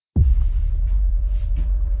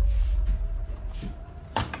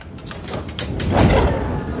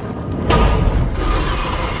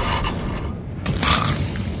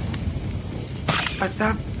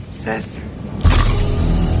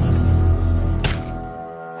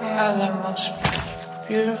had the most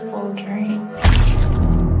beautiful dream.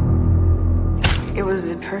 It was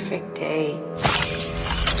the perfect day.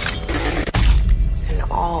 And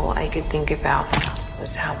all I could think about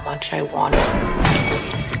was how much I wanted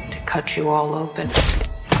to cut you all open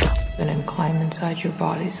and then climb inside your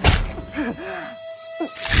bodies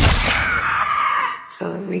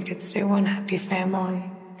so that we could stay one happy family.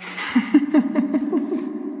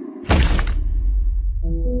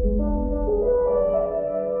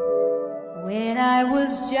 When I was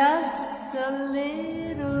just a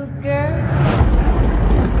little girl,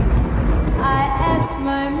 I asked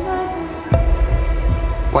my mother,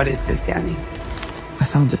 "What is this, Daddy?" "I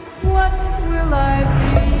found it." "What will I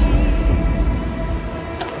be?"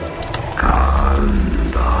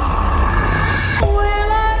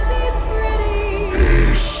 Will I be pretty?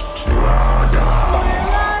 Will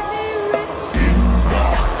I be rich?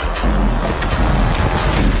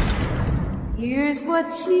 Here's what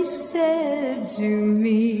she said to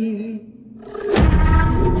me.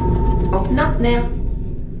 Open up now.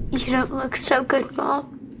 You don't look so good,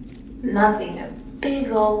 Mom. Nothing a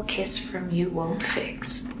big old kiss from you won't fix.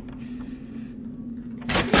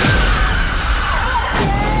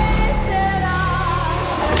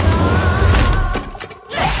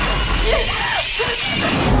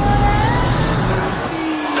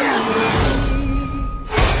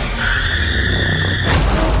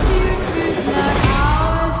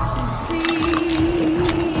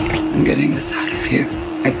 I'm getting us out of here.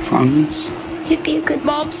 I promise. You'd be a good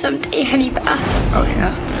mom someday, Honeybell. Oh,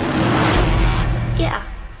 yeah? Yeah.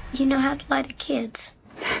 You know how to lie to kids.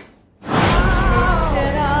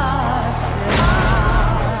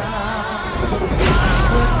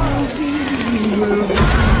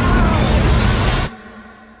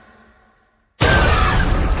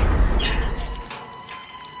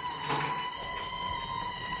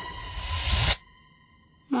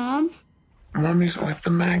 Mom? Mommy's with the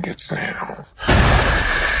maggots now.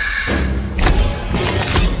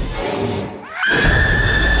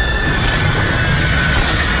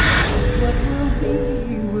 What will be,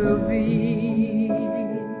 will be.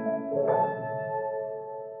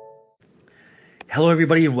 Hello,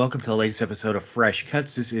 everybody, and welcome to the latest episode of Fresh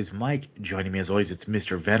Cuts. This is Mike. Joining me, as always, it's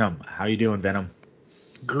Mr. Venom. How you doing, Venom?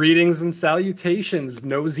 Greetings and salutations,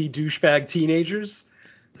 nosy douchebag teenagers.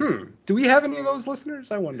 Do we have any of those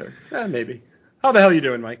listeners? I wonder. Maybe. How the hell you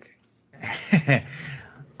doing, Mike?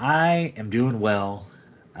 I am doing well.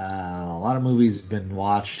 A lot of movies have been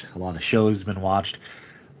watched. A lot of shows have been watched.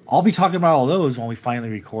 I'll be talking about all those when we finally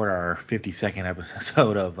record our 52nd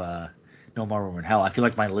episode of No More Room in Hell. I feel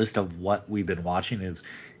like my list of what we've been watching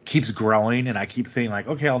keeps growing, and I keep thinking, like,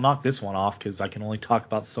 okay, I'll knock this one off because I can only talk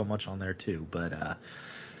about so much on there, too. But,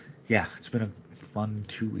 yeah, it's been a fun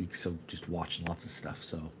 2 weeks of just watching lots of stuff.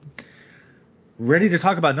 So, ready to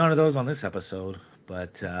talk about none of those on this episode,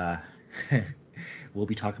 but we'll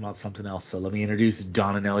be talking about something else. So let me introduce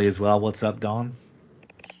Don and Ellie as well. What's up, Don?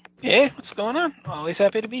 Hey, what's going on? Always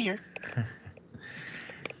happy to be here.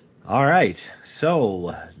 All right.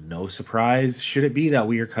 So, no surprise should it be that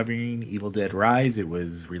we are covering Evil Dead Rise. It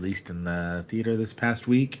was released in the theater this past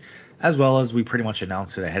week, as well as we pretty much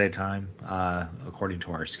announced it ahead of time, according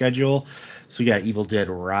to our schedule. So, yeah, Evil Dead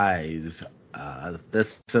Rise. The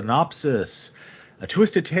synopsis: a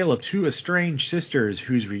twisted tale of two estranged sisters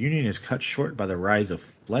whose reunion is cut short by the rise of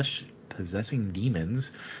flesh-possessing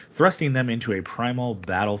demons, thrusting them into a primal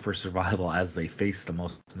battle for survival as they face the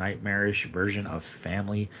most nightmarish version of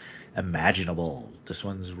family imaginable. This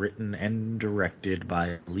one's written and directed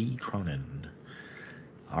by Lee Cronin.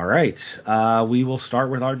 All right, we will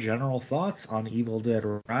start with our general thoughts on Evil Dead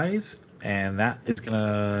Rise, and that is going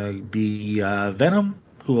to be Venom,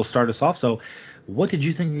 who will start us off. So, what did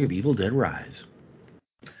you think of Evil Dead Rise?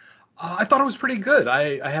 I thought it was pretty good.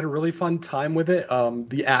 I had a really fun time with it.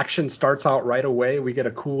 The action starts out right away. We get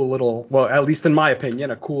a cool little, well, at least in my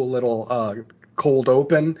opinion, a cool little cold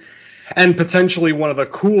open. And potentially one of the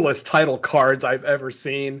coolest title cards I've ever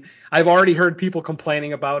seen. I've already heard people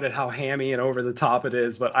complaining about it, how hammy and over the top it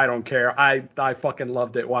is, but I don't care. I fucking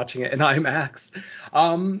loved it watching it in IMAX.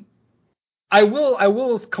 I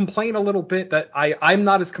will complain a little bit that I'm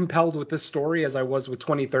not as compelled with this story as I was with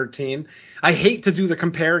 2013. I hate to do the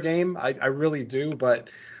compare game. I really do, but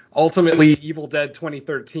ultimately Evil Dead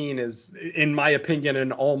 2013 is, in my opinion,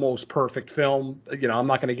 an almost perfect film. You know, I'm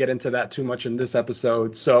not going to get into that too much in this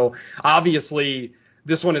episode. So obviously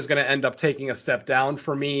this one is going to end up taking a step down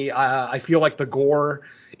for me. I feel like the gore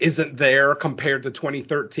isn't there compared to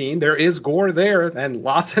 2013. There is gore there and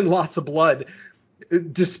lots of blood.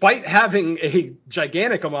 despite having a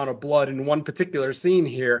gigantic amount of blood in one particular scene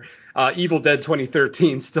here, Evil Dead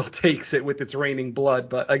 2013 still takes it with its raining blood.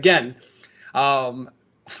 But again,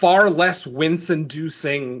 far less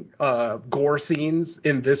wince-inducing gore scenes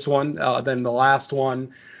in this one than the last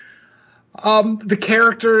one. The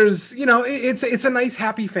characters, it's a nice,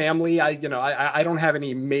 happy family. I don't have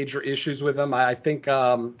any major issues with them. I think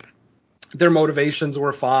their motivations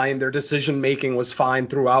were fine. Their decision making was fine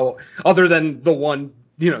throughout, other than the one,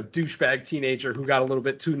 douchebag teenager who got a little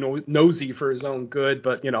bit too nosy for his own good.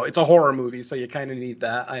 But, it's a horror movie, so you kind of need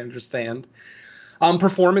that. I understand.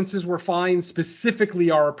 Performances were fine.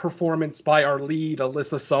 Specifically, our performance by our lead,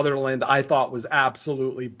 Alyssa Sutherland, I thought was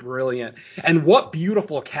absolutely brilliant. And what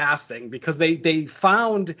beautiful casting, because they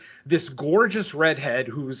found this gorgeous redhead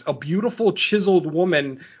who's a beautiful chiseled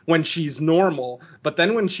woman when she's normal, but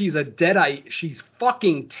then when she's a deadite, she's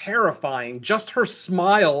fucking terrifying. Just her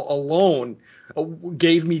smile alone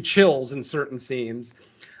gave me chills in certain scenes.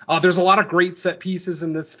 There's a lot of great set pieces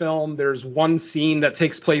in this film. There's one scene that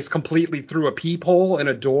takes place completely through a peephole in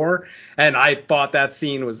a door, and I thought that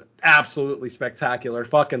scene was absolutely spectacular.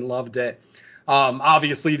 Fucking loved it.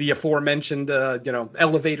 Obviously, the aforementioned,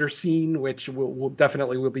 elevator scene, which will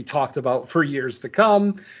definitely be talked about for years to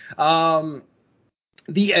come. And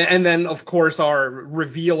then, of course, our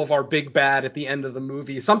reveal of our big bad at the end of the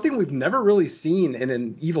movie, something we've never really seen in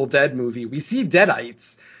an Evil Dead movie. We see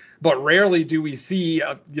deadites, but rarely do we see,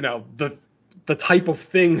 the type of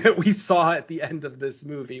thing that we saw at the end of this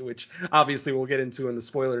movie, which obviously we'll get into in the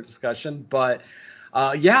spoiler discussion. But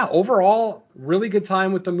overall, really good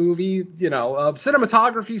time with the movie.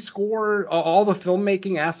 Cinematography, score, all the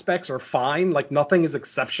filmmaking aspects are fine. Like, nothing is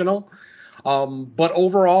exceptional. But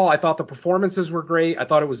overall, I thought the performances were great. I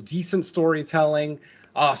thought it was decent storytelling.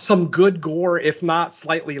 Some good gore, if not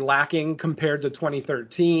slightly lacking compared to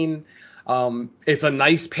 2013. It's a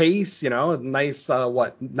nice pace, a nice,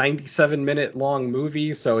 97-minute long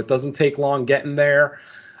movie, so it doesn't take long getting there.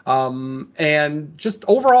 And just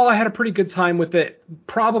overall, I had a pretty good time with it.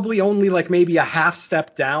 Probably only like maybe a half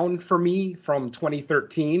step down for me from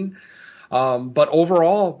 2013. But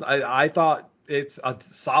overall, I thought it's a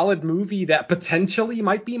solid movie that potentially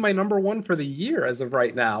might be my number one for the year as of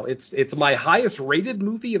right now. It's my highest rated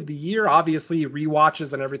movie of the year. Obviously,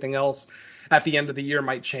 rewatches and everything else at the end of the year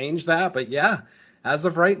might change that. But yeah, as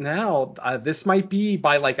of right now, this might be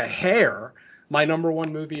by like a hair my number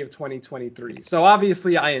one movie of 2023. So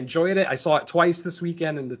obviously I enjoyed it. I saw it twice this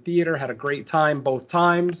weekend in the theater, had a great time both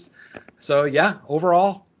times. So yeah,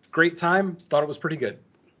 overall, great time. Thought it was pretty good.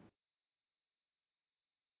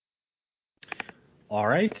 All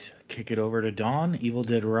right, kick it over to Dawn. Evil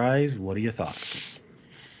Dead Rise, what are your thoughts?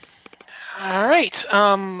 All right.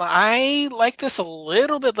 I like this a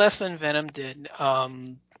little bit less than Venom did.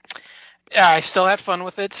 I still had fun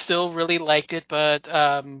with it, still really liked it, but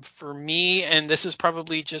for me, and this is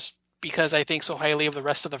probably just because I think so highly of the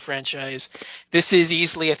rest of the franchise, this is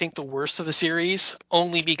easily, I think, the worst of the series,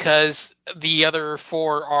 only because the other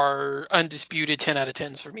four are undisputed 10 out of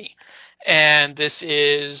 10s for me. And this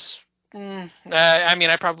is,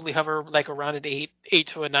 I probably hover like around an 8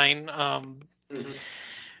 to a 9.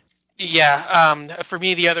 Yeah, for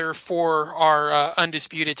me, the other four are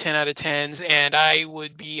undisputed 10 out of 10s, and I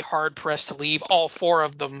would be hard-pressed to leave all four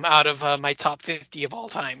of them out of my top 50 of all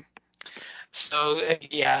time. So,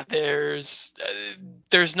 yeah, there's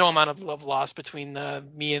no amount of love lost between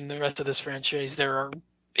me and the rest of this franchise.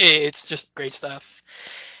 It's just great stuff.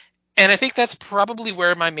 And I think that's probably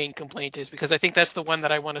where my main complaint is, because I think that's the one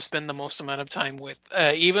that I want to spend the most amount of time with.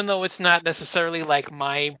 Even though it's not necessarily like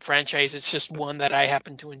my franchise, it's just one that I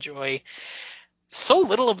happen to enjoy. So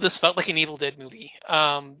little of this felt like an Evil Dead movie.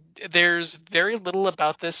 There's very little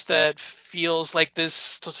about this that feels like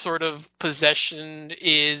this sort of possession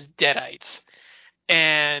is deadites.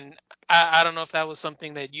 And I don't know if that was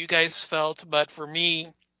something that you guys felt, but for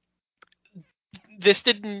me, this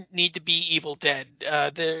didn't need to be Evil Dead.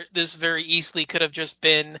 This very easily could have just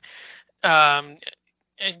been, and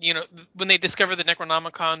when they discovered the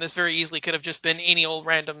Necronomicon, this very easily could have just been any old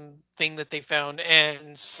random thing that they found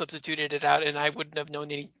and substituted it out, and I wouldn't have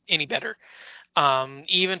known any better.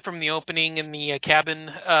 Even from the opening in the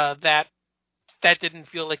cabin, that didn't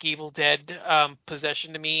feel like Evil Dead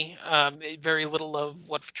possession to me. Very little of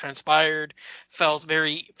what transpired felt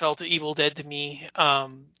Evil Dead to me.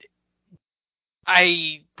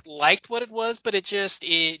 I liked what it was, but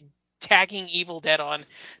it tagging Evil Dead on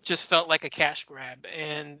just felt like a cash grab.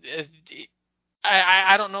 And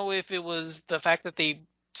I don't know if it was the fact that they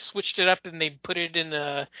switched it up and they put it in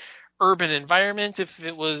a urban environment, if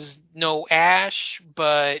it was no ash,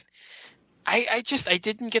 but I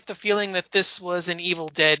didn't get the feeling that this was an Evil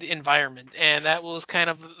Dead environment, and that was kind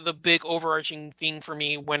of the big overarching thing for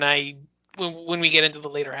me when we get into the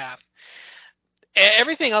later half.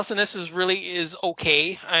 Everything else in this is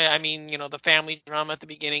okay. I mean, the family drama at the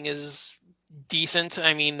beginning is decent.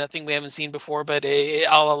 I mean, nothing we haven't seen before, but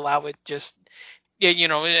I'll allow it. Just yeah,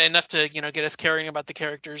 enough to get us caring about the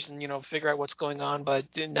characters and figure out what's going on, but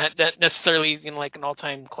not necessarily like an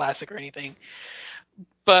all-time classic or anything.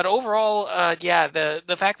 But overall, yeah,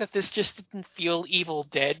 the fact that this just didn't feel Evil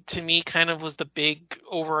Dead to me kind of was the big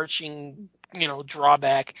overarching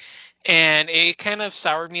drawback, and it kind of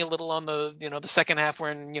soured me a little on the second half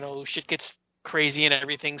when shit gets crazy and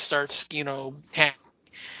everything starts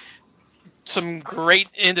some great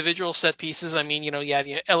individual set pieces. I mean, yeah,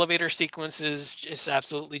 the elevator sequence is just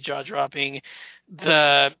absolutely jaw dropping.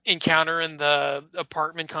 The encounter in the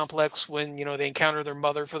apartment complex when they encounter their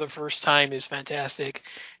mother for the first time is fantastic.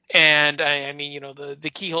 And I mean,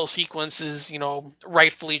 the keyhole sequence is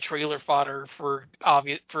rightfully trailer fodder for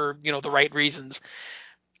the right reasons.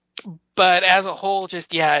 But as a whole,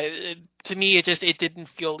 just yeah, to me it didn't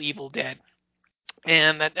feel Evil Dead.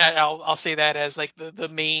 And I'll say that as like the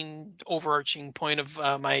main overarching point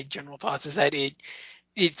of my general thoughts is that it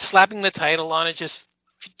slapping the title on it just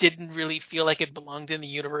didn't really feel like it belonged in the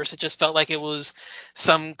universe. It just felt like it was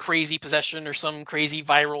some crazy possession or some crazy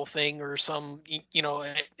viral thing or some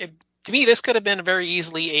to me this could have been very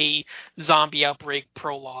easily a zombie outbreak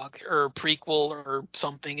prologue or prequel or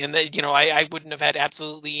something, and that I wouldn't have had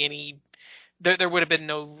absolutely any. There would have been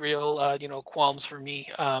no real qualms for me.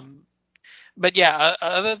 But yeah,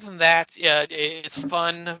 other than that, yeah, it's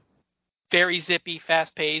fun, very zippy,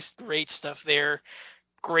 fast paced, great stuff there.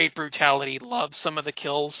 Great brutality. Love some of the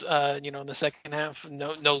kills, in the second half.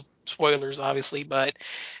 No spoilers, obviously, but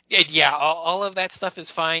yeah, all of that stuff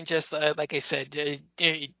is fine. Just like I said,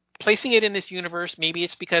 placing it in this universe, maybe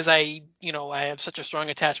it's because I have such a strong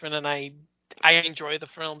attachment and I enjoy the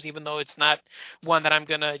films, even though it's not one that I'm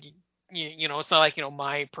gonna it's not like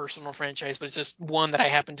my personal franchise, but it's just one that I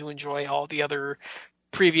happen to enjoy. All the other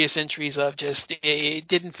previous entries of just it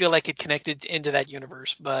didn't feel like it connected into that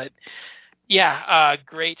universe. But yeah,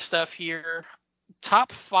 great stuff here.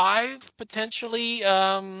 Top five potentially,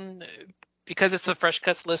 because it's a fresh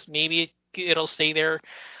cuts list. Maybe it'll stay there.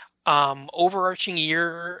 Overarching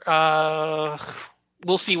year,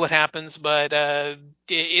 we'll see what happens, but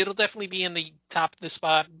it'll definitely be in the top of the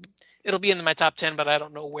spot. It'll be in my top 10, but I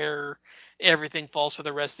don't know where everything falls for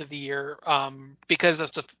the rest of the year. Because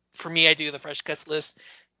for me, I do the fresh cuts list.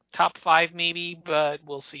 Top five maybe, but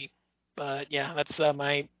we'll see. But yeah, that's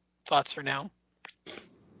my thoughts for now.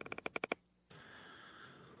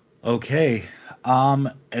 Okay.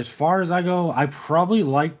 As far as I go, I probably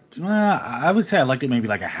liked. I would say I liked it maybe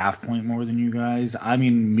like a half point more than you guys. I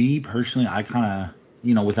mean, me personally, I kind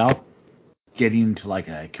of, without getting into like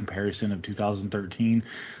a comparison of 2013,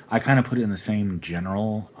 I kind of put it in the same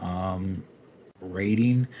general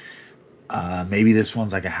rating. Maybe this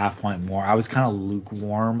one's like a half point more. I was kind of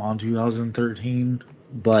lukewarm on 2013,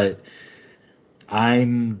 but I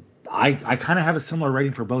kind of have a similar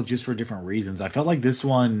rating for both, just for different reasons. I felt like this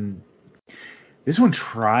one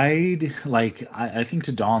tried, like, I think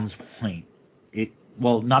to Dawn's point,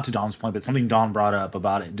 well, not to Dawn's point, but something Dawn brought up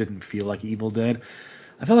about it didn't feel like Evil Dead.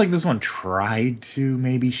 I feel like this one tried to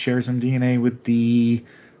maybe share some DNA with the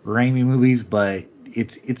Raimi movies, but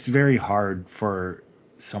it's very hard for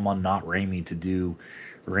someone not Raimi to do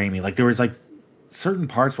Raimi. Like, there was like certain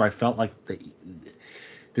parts where I felt like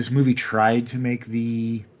this movie tried to make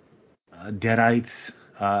the deadites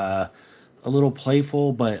a little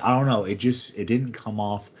playful, but I don't know. It didn't come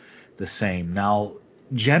off the same. Now,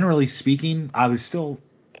 generally speaking, I was still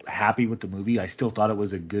happy with the movie. I still thought it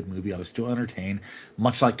was a good movie. I was still entertained,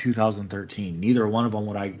 much like 2013. Neither one of them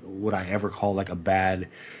would I ever call like a bad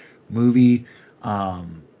movie.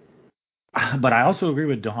 But I also agree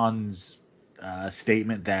with Dawn's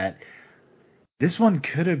statement that this one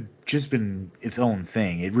could have just been its own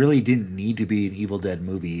thing. It really didn't need to be an Evil Dead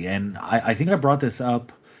movie. And I think I brought this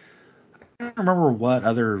up. I don't remember what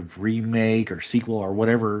other remake or sequel or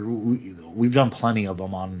whatever. We've done plenty of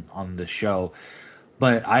them on the show.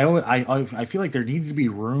 But I feel like there needs to be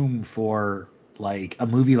room for like a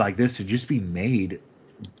movie like this to just be made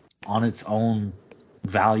on its own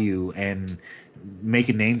value and make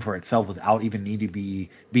a name for itself without even need to be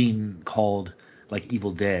being called like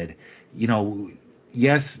Evil Dead.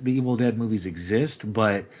 Yes, the Evil Dead movies exist,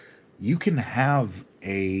 but you can have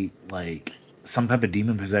a like some type of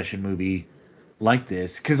demon possession movie like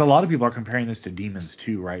this, because a lot of people are comparing this to Demons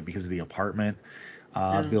too, right? Because of the apartment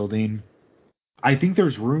building. I think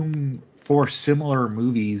there's room for similar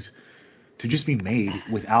movies to just be made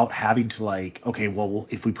without having to like, okay, well,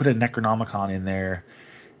 if we put a Necronomicon in there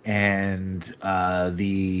and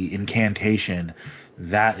the incantation,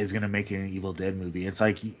 that is going to make it an Evil Dead movie. It's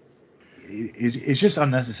like, it's just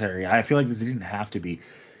unnecessary. I feel like this didn't have to be.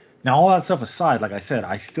 Now, all that stuff aside, like I said,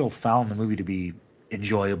 I still found the movie to be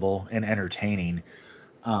enjoyable and entertaining.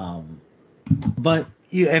 But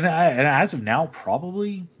yeah, and as of now,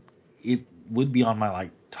 probably it would be on my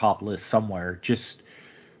like top list somewhere. Just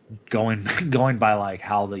going by like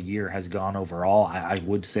how the year has gone overall, I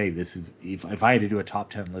would say this is, if I had to do a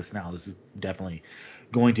top 10 list now, this is definitely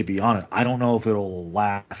going to be on it. I don't know if it'll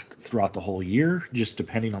last throughout the whole year, just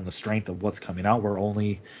depending on the strength of what's coming out. We're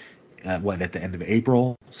only at the end of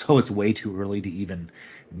April, so it's way too early to even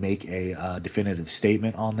make a definitive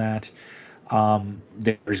statement on that.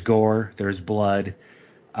 There's gore, there's blood.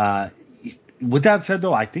 With that said,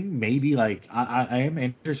 though, I think maybe like I am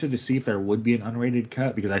interested to see if there would be an unrated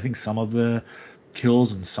cut, because I think some of the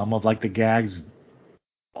kills and some of like the gags,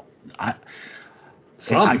 I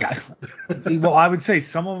would say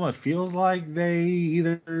some of them it feels like they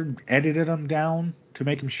either edited them down to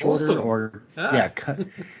make them shorter or cut.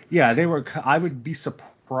 Yeah, they were. I would be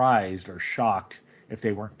surprised or shocked if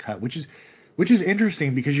they weren't cut, which is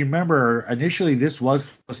interesting, because you remember initially this was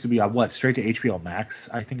supposed to be straight to HBO Max,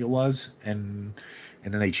 I think it was, and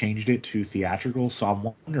then they changed it to theatrical. So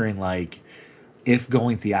I'm wondering like if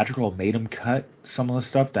going theatrical made them cut some of the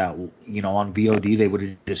stuff that on VOD they would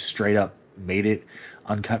have just straight up made it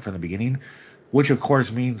uncut from the beginning, which of course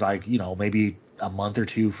means like maybe a month or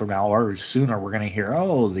two from now or sooner we're going to hear,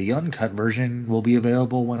 oh, the uncut version will be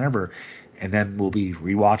available whenever, and then we'll be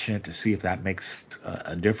rewatching it to see if that makes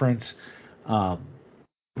a difference.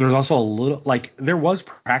 There's also a little like there was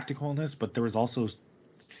practicalness, but there was also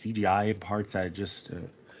CGI in parts that just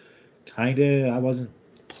I wasn't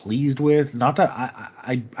pleased with. Not that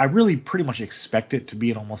I really pretty much expect it to be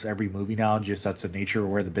in almost every movie now, just that's the nature of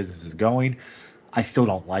where the business is going. I still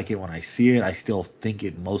don't like it when I see it. I still think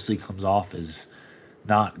it mostly comes off as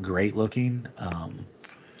not great looking.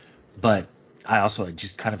 But I also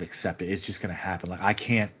just kind of accept it. It's just going to happen. Like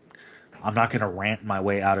I'm not going to rant my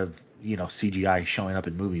way out of CGI showing up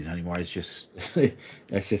in movies anymore. It's just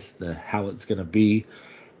that's just how it's going to be.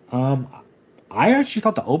 I actually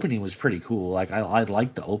thought the opening was pretty cool. Like I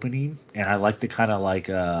liked the opening, and I liked the kind of like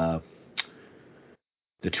the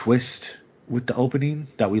twist with the opening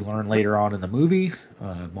that we learn later on in the movie.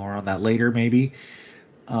 More on that later, maybe.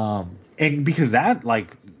 And because that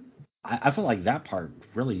I felt like that part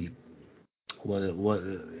really was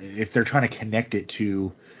if they're trying to connect it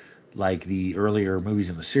to like the earlier movies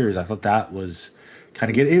in the series, I thought that was kind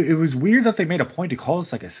of good. It was weird that they made a point to call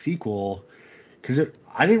this like a sequel, because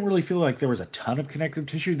I didn't really feel like there was a ton of connective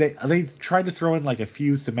tissue. They tried to throw in like a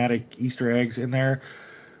few thematic Easter eggs in there,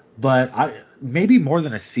 but maybe more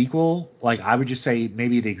than a sequel. Like I would just say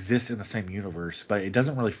maybe it exists in the same universe, but it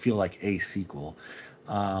doesn't really feel like a sequel.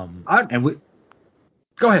 Go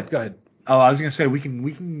ahead. Oh, I was gonna say we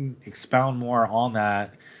can expound more on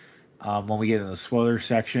that when we get in the spoiler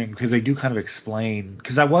section, because they do kind of explain.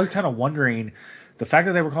 Because I was kind of wondering, the fact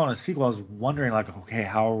that they were calling it a sequel, I was wondering like, okay,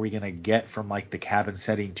 how are we gonna get from like the cabin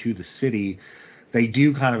setting to the city? They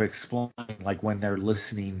do kind of explain like when they're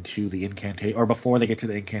listening to the incantation, or before they get to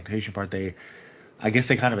the incantation part, I guess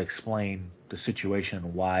they kind of explain the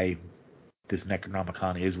situation, why this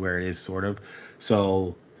Necronomicon is where it is, sort of.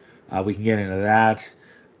 So we can get into that.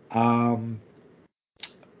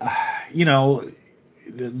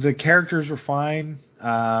 The characters were fine.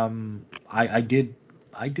 I did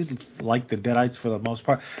like the deadites for the most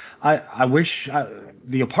part. I wish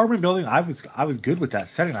the apartment building, I was good with that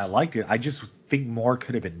setting. I liked it. I just think more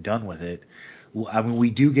could have been done with it. I mean, we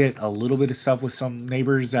do get a little bit of stuff with some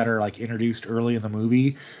neighbors that are like introduced early in the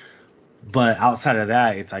movie, but outside of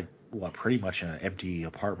that, it's like pretty much an empty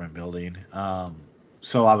apartment building.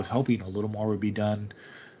 So I was hoping a little more would be done.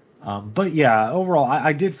 But yeah, overall,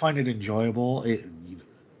 I did find it enjoyable.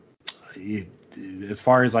 As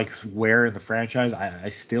far as like where in the franchise,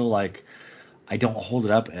 I still like, I don't hold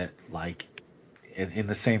it up at like in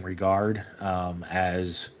the same regard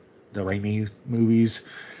as the Raimi movies,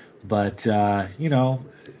 but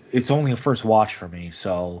it's only a first watch for me,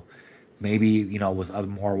 so maybe with other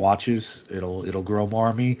more watches it'll grow more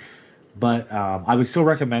on me. But I would still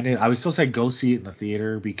recommend it. I would still say go see it in the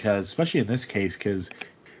theater, because especially in this case, because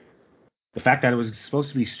the fact that it was supposed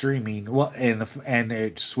to be streaming, and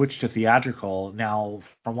it switched to theatrical. Now,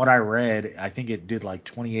 from what I read, I think it did like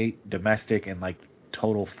 28 domestic and like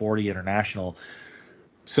total 40 international.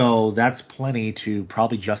 So that's plenty to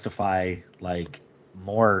probably justify like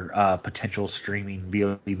more potential streaming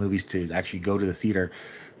VOD movies to actually go to the theater.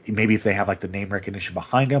 maybe if they have like the name recognition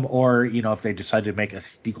behind them, or if they decide to make a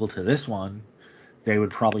sequel to this one, they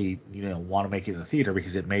would probably want to make it in the theater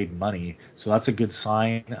because it made money. So that's a good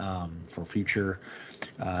sign for future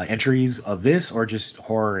entries of this or just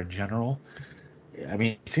horror in general. I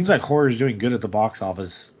mean, it seems like horror is doing good at the box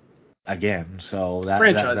office again. So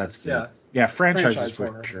that's good. Yeah, franchises for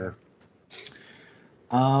horror. Sure.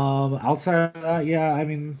 Outside of that, yeah, I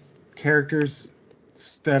mean, characters,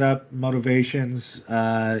 setup, motivations,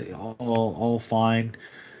 all fine.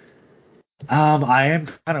 I am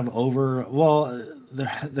kind of over. Well,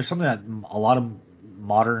 there's something that a lot of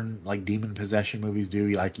modern like demon possession movies do.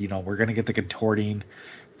 Like we're gonna get the contorting,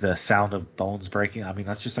 the sound of bones breaking. I mean,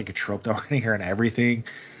 that's just like a trope that we're gonna hear in everything.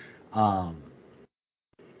 I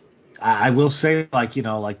will say like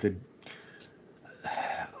like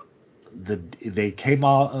they came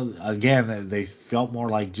out again. They felt more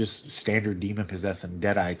like just standard demon possessed and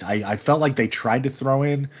deadites. I felt like they tried to throw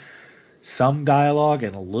in some dialogue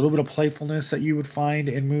and a little bit of playfulness that you would find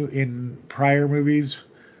in prior movies.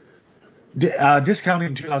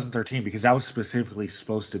 Discounting 2013 because that was specifically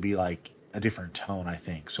supposed to be like a different tone, I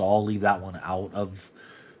think. So I'll leave that one out of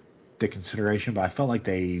the consideration. But I felt like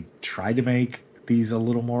they tried to make these a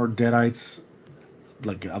little more deadites,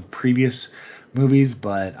 like of previous movies,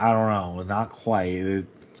 but I don't know, not quite. It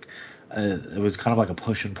was kind of like a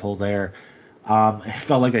push and pull there. It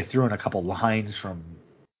felt like they threw in a couple lines from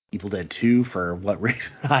Evil Dead 2 for what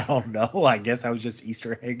reason, I don't know. I guess that was just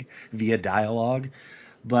Easter egg via dialogue.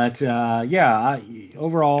 But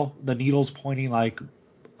overall, the needle's pointing like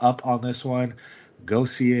up on this one. Go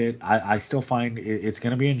see it. I still find it's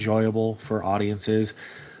going to be enjoyable for audiences.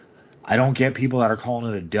 I don't get people that are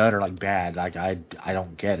calling it a dud or like bad. Like I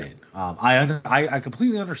don't get it. I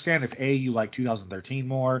completely understand if you like 2013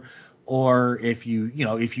 more, or if you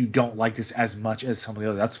don't like this as much as some of the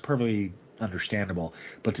others. That's perfectly understandable.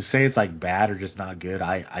 But to say it's like bad or just not good,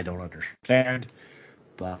 I don't understand.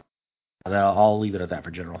 But I'll leave it at that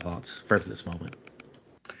for general thoughts for this moment.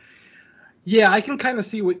 Yeah, I can kind of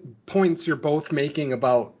see what points you're both making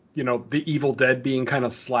about, the Evil Dead being kind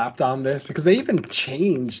of slapped on this, because they even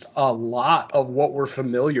changed a lot of what we're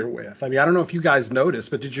familiar with. I mean, I don't know if you guys noticed,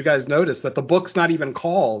 but did you guys notice that the book's not even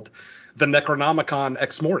called the Necronomicon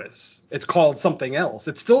Ex Mortis? It's called something else.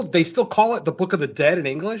 They still call it the Book of the Dead in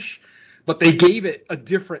English, but they gave it a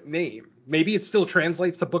different name. Maybe it still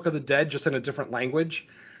translates to Book of the Dead, just in a different language.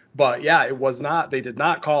 But yeah, they did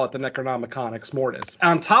not call it the Necronomicon Ex Mortis.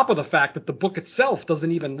 On top of the fact that the book itself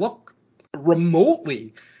doesn't even look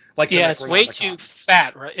remotely like the Necronomicon. It's way too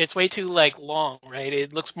fat, right? It's way too long, right?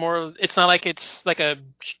 It looks more, it's not like it's like a,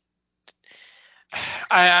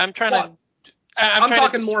 I'm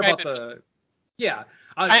talking more about the, yeah.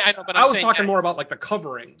 I know, but I was talking more about like the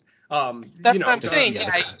covering. That's what I'm saying.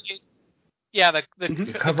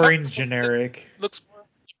 The covering's generic. Looks more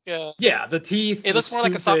the teeth. It looks more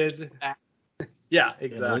like a soft. Yeah,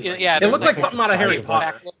 exactly. It looks like something out of Harry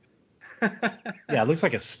Potter. Yeah, it looks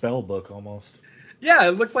like a spell book almost. Yeah,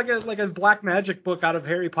 it looks like a black magic book out of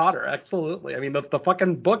Harry Potter. Absolutely. I mean, the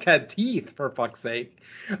fucking book had teeth, for fuck's sake.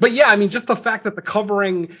 But yeah, I mean, just the fact that the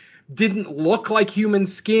covering didn't look like human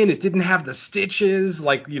skin. It didn't have the stitches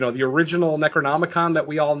like, the original Necronomicon that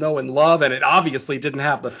we all know and love. And it obviously didn't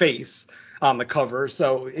have the face on the cover.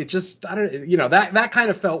 So it just, that kind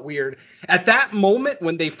of felt weird. At that moment,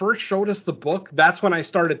 when they first showed us the book, that's when I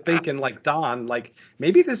started thinking, like Don, like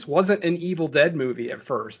maybe this wasn't an Evil Dead movie at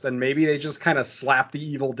first, and maybe they just kind of slapped the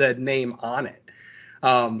Evil Dead name on it.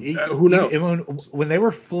 Who knows? When they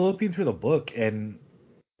were flipping through the book and,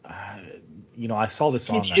 I saw this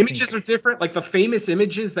on. The images are different. Like the famous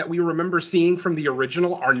images that we remember seeing from the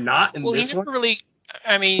original are not in this one.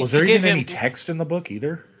 Was there even any text in the book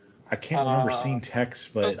either? I can't remember seeing text,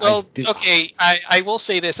 but okay. I will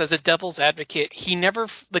say this as a devil's advocate: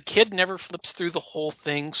 the kid never flips through the whole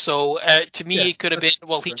thing. So to me, it could have been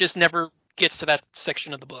he just never gets to that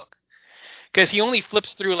section of the book because he only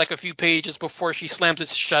flips through like a few pages before she slams it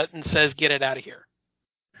shut and says, "Get it out of here."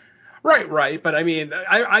 Right. But I mean,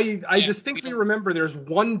 I distinctly remember there's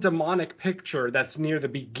one demonic picture that's near the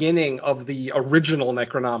beginning of the original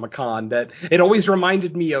Necronomicon that it always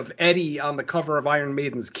reminded me of Eddie on the cover of Iron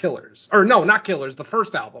Maiden's Killers. Or no, not Killers, the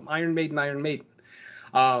first album, Iron Maiden.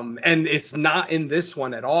 And it's not in this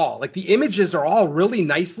one at all. Like the images are all really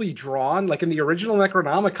nicely drawn. Like in the original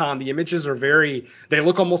Necronomicon, the images are they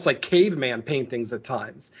look almost like caveman paintings at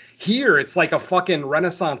times. Here, it's like a fucking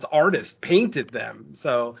Renaissance artist painted them.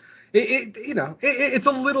 So it's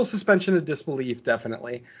a little suspension of disbelief,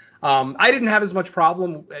 definitely. I didn't have as much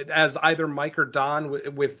problem as either Mike or Don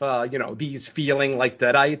with these feeling like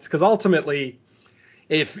deadites, because ultimately,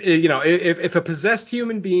 If a possessed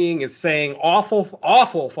human being is saying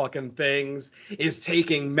awful fucking things, is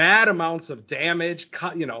taking mad amounts of damage,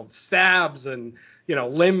 stabs and,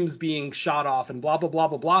 limbs being shot off and blah, blah, blah,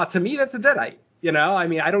 blah, blah, to me, that's a deadite.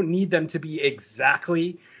 I don't need them to be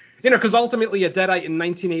exactly, because ultimately a deadite in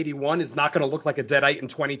 1981 is not going to look like a deadite in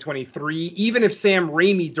 2023. Even if Sam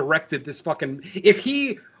Raimi directed this if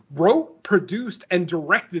he wrote, produced, and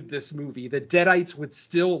directed this movie, the deadites would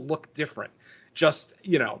still look different. Just,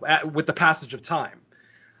 with the passage of time.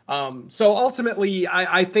 So ultimately,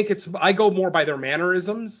 I think I go more by their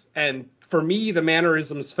mannerisms. And for me, the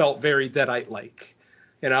mannerisms felt very Deadite-like.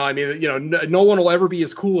 No one will ever be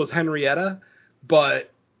as cool as Henrietta, but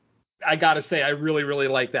I got to say, I really, really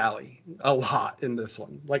liked Allie a lot in this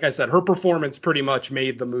one. Like I said, her performance pretty much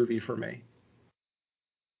made the movie for me.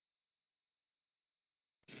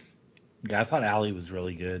 Yeah, I thought Allie was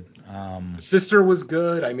really good. Sister was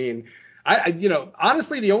good. I mean,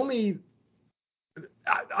 honestly, I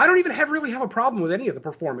don't even really have a problem with any of the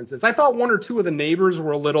performances. I thought one or two of the neighbors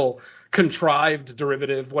were a little contrived,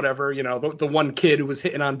 derivative, whatever. The one kid who was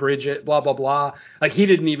hitting on Bridget, blah, blah, blah. Like, he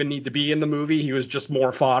didn't even need to be in the movie. He was just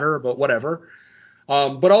more fodder, but whatever.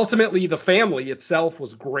 But ultimately, the family itself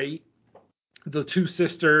was great. The two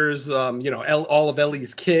sisters, all of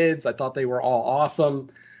Ellie's kids, I thought they were all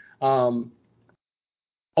awesome.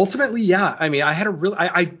 Ultimately, yeah. I mean, I had a real,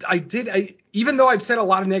 even though I've said a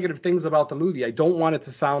lot of negative things about the movie, I don't want it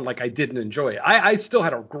to sound like I didn't enjoy it. I still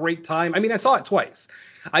had a great time. I mean, I saw it twice.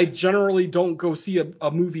 I generally don't go see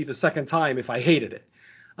a movie the second time if I hated it.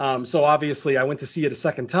 So obviously I went to see it a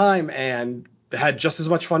second time and had just as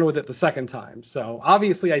much fun with it the second time. So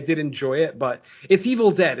obviously I did enjoy it, but it's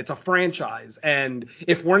Evil Dead. It's a franchise. And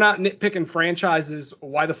if we're not nitpicking franchises,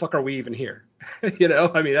 why the fuck are we even here?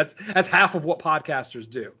 I mean, that's half of what podcasters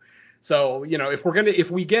do. So,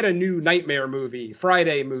 if we get a new Nightmare movie,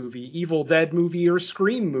 Friday movie, Evil Dead movie, or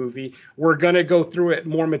Scream movie, we're going to go through it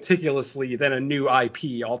more meticulously than a new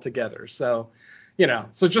IP altogether. So,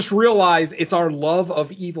 so just realize it's our love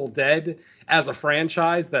of Evil Dead as a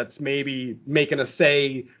franchise that's maybe making us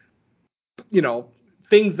say,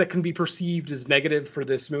 things that can be perceived as negative for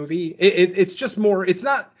this movie. It's just more, it's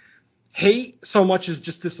not hate so much as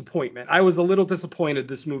just disappointment. I was a little disappointed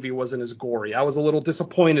this movie wasn't as gory. I was a little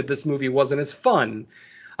disappointed this movie wasn't as fun.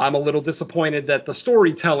 I'm a little disappointed that the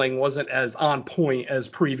storytelling wasn't as on point as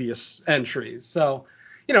previous entries. So,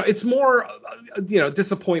 it's more,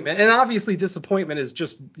 disappointment. And obviously disappointment is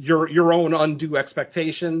just your own undue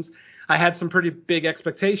expectations. I had some pretty big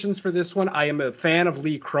expectations for this one. I am a fan of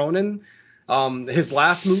Lee Cronin. His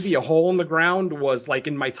last movie, A Hole in the Ground, was like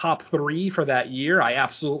in my top 3 for that year. I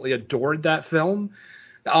absolutely adored that film.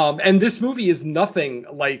 And this movie is nothing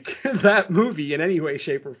like that movie in any way,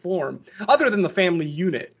 shape, or form, other than the family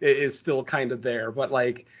unit is still kind of there. But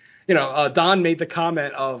Don made the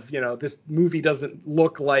comment of, this movie doesn't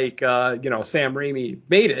look like, Sam Raimi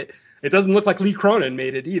made it. It doesn't look like Lee Cronin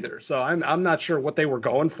made it either. So I'm not sure what they were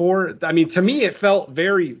going for. I mean, to me, it felt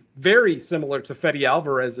very, very similar to Fede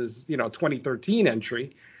Alvarez's, 2013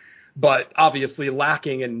 entry, but obviously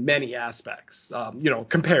lacking in many aspects,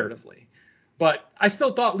 comparatively. But I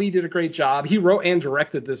still thought Lee did a great job. He wrote and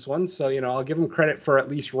directed this one. So, I'll give him credit for at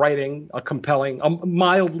least writing a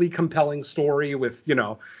mildly compelling story with,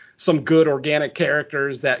 some good organic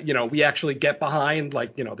characters that, we actually get behind.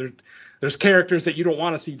 Like, there's characters that you don't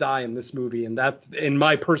want to see die in this movie. And that, in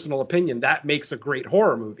my personal opinion, that makes a great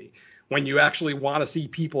horror movie when you actually want to see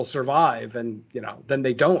people survive and, then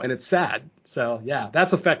they don't. And it's sad. So, yeah,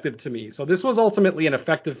 that's effective to me. So this was ultimately an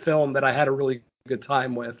effective film that I had a really good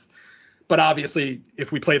time with. But obviously,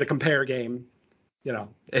 if we play the compare game,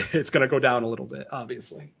 it's going to go down a little bit,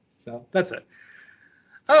 obviously. So that's it.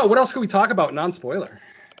 Oh, what else can we talk about non-spoiler?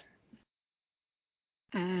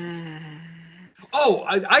 Oh,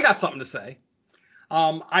 I got something to say.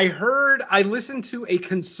 I listened to a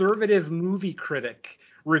conservative movie critic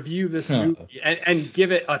review this movie and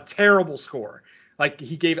give it a terrible score. Like,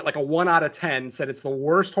 he gave it like a 1 out of 10, said it's the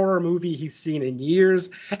worst horror movie he's seen in years.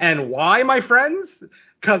 And why, my friends?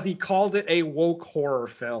 Because he called it a woke horror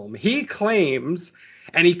film. He claims,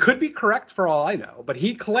 and he could be correct for all I know, but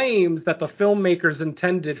he claims that the filmmakers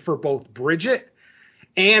intended for both Bridget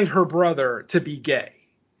and her brother to be gay.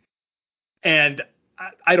 And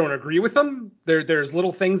I don't agree with him. There's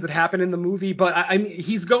little things that happen in the movie, but I mean,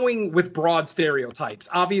 he's going with broad stereotypes.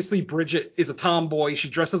 Obviously, Bridget is a tomboy. She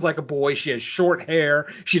dresses like a boy. She has short hair.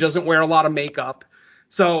 She doesn't wear a lot of makeup.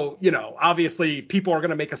 So, obviously, people are going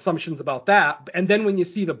to make assumptions about that. And then when you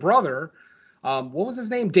see the brother, what was his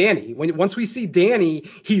name? Danny. Once we see Danny,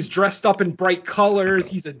 he's dressed up in bright colors.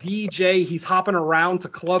 He's a DJ. He's hopping around to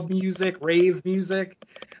club music, rave music.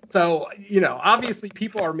 So, obviously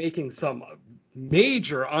people are making some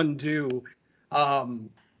major undue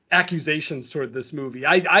accusations toward this movie.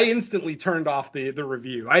 I instantly turned off the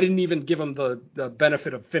review. I didn't even give him the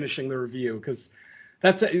benefit of finishing the review because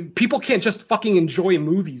people can't just fucking enjoy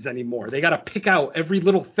movies anymore. They got to pick out every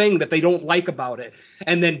little thing that they don't like about it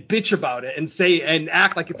and then bitch about it and say and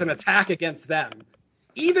act like it's an attack against them.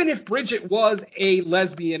 Even if Bridget was a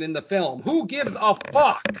lesbian in the film, who gives a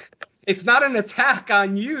fuck? It's not an attack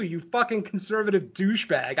on you fucking conservative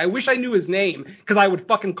douchebag. I wish I knew his name because I would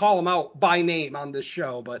fucking call him out by name on this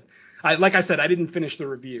show. But like I said, I didn't finish the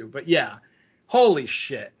review. But yeah, holy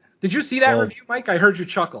shit. Did you see that review, Mike? I heard you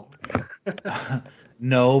chuckle.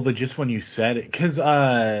 No, but just when you said it, because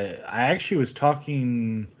I actually was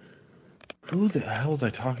talking. Who the hell was I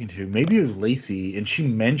talking to? Maybe it was Lacey, and she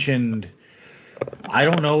mentioned. I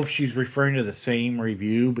don't know if she's referring to the same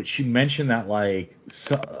review, but she mentioned that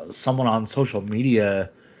someone on social media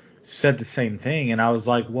said the same thing, and I was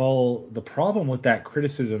like, well, the problem with that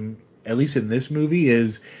criticism, at least in this movie,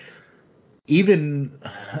 is even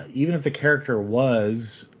if the character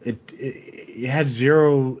was, it had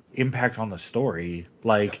zero impact on the story.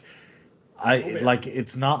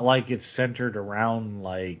 It's not like it's centered around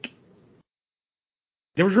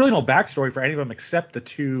there was really no backstory for any of them except the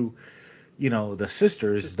two. The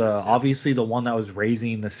sisters, obviously the one that was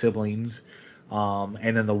raising the siblings,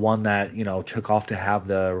 and then the one that, took off to have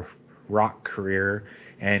the rock career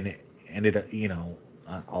and ended up,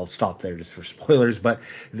 I'll stop there just for spoilers, but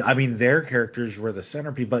I mean, their characters were the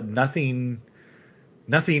centerpiece, but nothing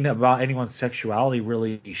about anyone's sexuality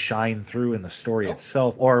really shined through in the story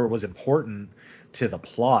itself or was important to the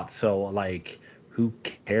plot. So who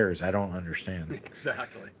cares? I don't understand.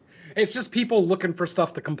 Exactly. It's just people looking for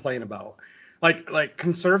stuff to complain about. Like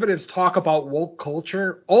conservatives talk about woke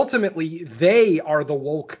culture. Ultimately, they are the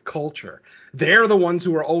woke culture. They're the ones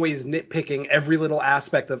who are always nitpicking every little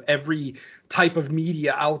aspect of every type of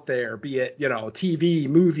media out there, be it, TV,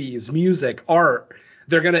 movies, music, art.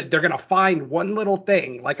 They're gonna find one little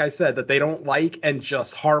thing, like I said, that they don't like and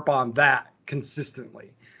just harp on that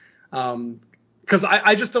consistently. Because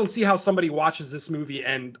I just don't see how somebody watches this movie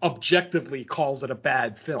and objectively calls it a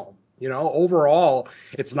bad film. Overall,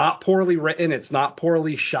 it's not poorly written. It's not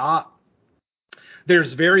poorly shot.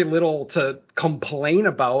 There's very little to complain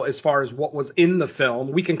about as far as what was in the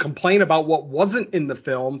film. We can complain about what wasn't in the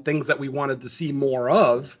film, things that we wanted to see more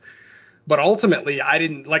of. But ultimately, I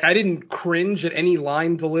didn't cringe at any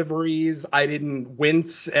line deliveries. I didn't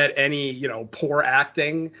wince at any, poor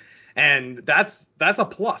acting. And that's a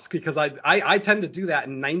plus because I tend to do that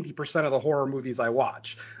in 90% of the horror movies I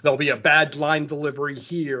watch. There'll be a bad line delivery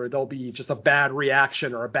here. There'll be just a bad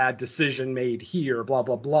reaction or a bad decision made here, blah,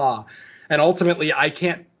 blah, blah. And ultimately, I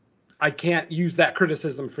can't use that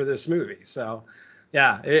criticism for this movie. So,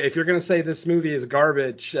 yeah, if you're going to say this movie is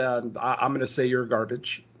garbage, I'm going to say you're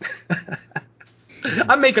garbage.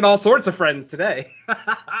 I'm making all sorts of friends today.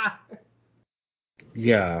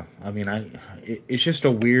 Yeah, I mean, it's just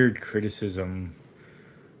a weird criticism.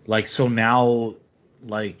 So now,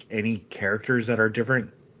 any characters that are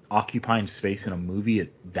different occupying space in a movie,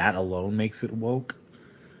 that alone makes it woke.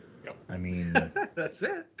 Yep. I mean, that's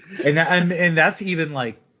it. And that's even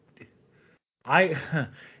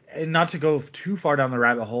and not to go too far down the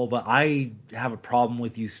rabbit hole, but I have a problem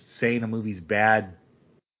with you saying a movie's bad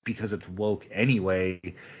because it's woke anyway.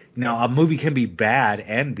 Now, a movie can be bad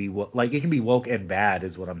and be it can be woke and bad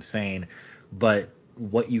is what I'm saying, but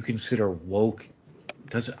what you consider woke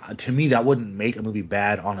to me, that wouldn't make a movie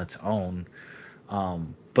bad on its own.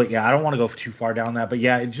 But yeah, I don't want to go too far down that, but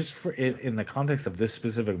yeah, in the context of this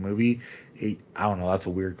specific movie, I don't know, that's a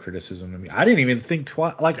weird criticism to me. I didn't even think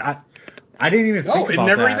I didn't even think about that. No, it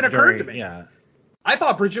never even occurred to me. Yeah. I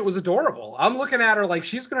thought Bridget was adorable. I'm looking at her like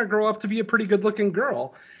she's going to grow up to be a pretty good looking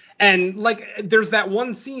girl. And there's that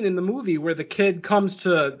one scene in the movie where the kid comes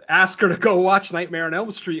to ask her to go watch Nightmare on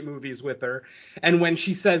Elm Street movies with her. And when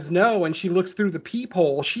she says no and she looks through the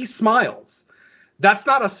peephole, she smiles. That's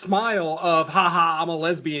not a smile of, haha, I'm a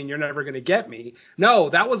lesbian, you're never going to get me.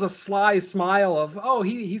 No, that was a sly smile of, oh,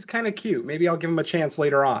 he's kind of cute. Maybe I'll give him a chance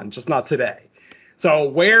later on, just not today. So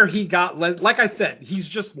where he got, like I said, he's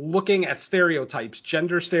just looking at stereotypes,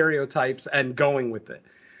 gender stereotypes, and going with it.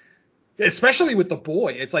 Especially with the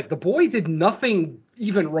boy. It's like the boy did nothing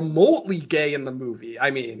even remotely gay in the movie.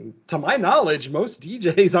 I mean, to my knowledge, most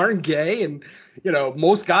DJs aren't gay. And,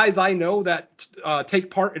 most guys I know that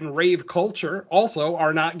take part in rave culture also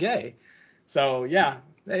are not gay. So, yeah,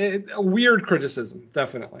 a weird criticism,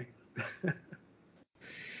 definitely.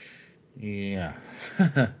 Yeah.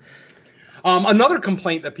 Another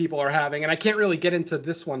complaint that people are having, and I can't really get into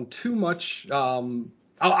this one too much.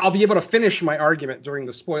 I'll be able to finish my argument during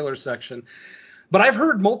the spoiler section. But I've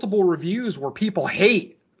heard multiple reviews where people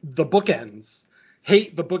hate the bookend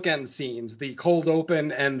scenes, the cold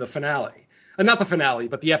open and the finale. Not the finale,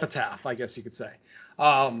 but the epitaph, I guess you could say.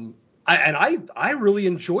 I really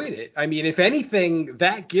enjoyed it. I mean, if anything,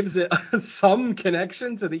 that gives it some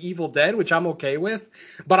connection to the Evil Dead, which I'm okay with.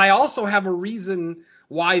 But I also have a reason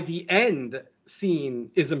why the end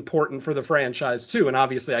scene is important for the franchise too. And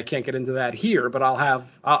obviously I can't get into that here, but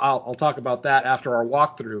I'll talk about that after our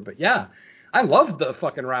walkthrough. But yeah, I loved the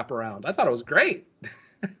fucking wraparound. I thought it was great.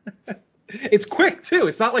 It's quick too.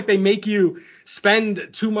 It's not like they make you spend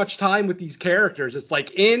too much time with these characters. It's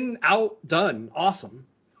like in, out, done. Awesome.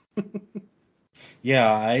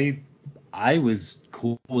 Yeah, I was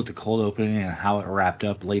cool with the cold opening and how it wrapped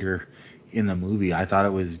up later in the movie. I thought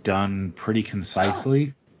it was done pretty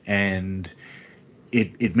concisely, and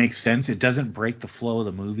it makes sense. It doesn't break the flow of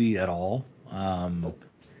the movie at all. And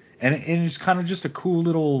it's kind of just a cool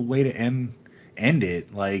little way to end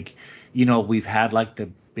it. Like, you know, we've had like the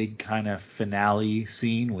big kind of finale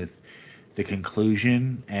scene with the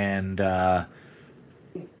conclusion, and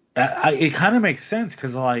it kind of makes sense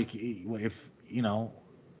because, like, if you know,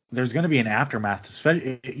 there's going to be an aftermath.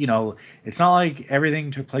 Especially, you know, it's not like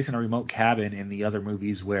everything took place in a remote cabin in the other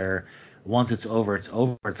movies where once it's over, it's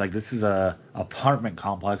over. It's like this is a apartment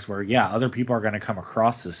complex where, yeah, other people are going to come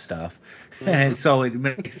across this stuff, and so it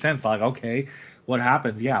makes sense. Like, okay, what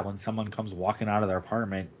happens? Yeah, when someone comes walking out of their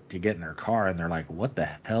apartment to get in their car, and they're like, "What the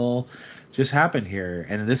hell just happened here?"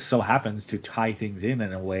 And this so happens to tie things in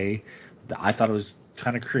a way that I thought it was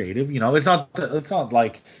kind of creative. You know, it's not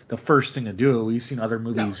like the first thing to do. We've seen other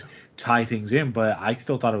movies tie things in, but I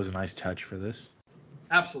still thought it was a nice touch for this.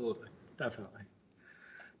 Absolutely, definitely.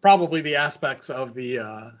 Probably the aspects of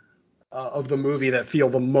the movie that feel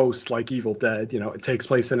the most like Evil Dead. You know, it takes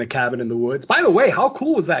place in a cabin in the woods. By the way, how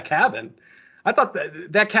cool was that cabin? I thought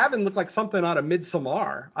that cabin looked like something out of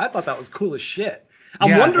Midsommar. I thought that was cool as shit.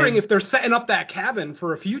 I'm wondering if they're setting up that cabin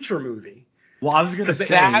for a future movie. Well, I was going to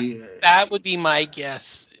say that would be my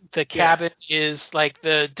guess. The cabin is like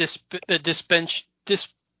the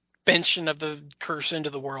suspension of the curse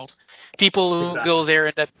into the world. People who go there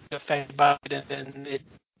end up affected by it, and then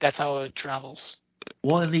that's how it travels.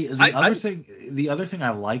 Well, and the other thing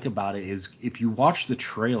I like about it is if you watch the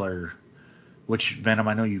trailer, which Venom,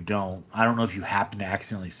 I know you don't. I don't know if you happen to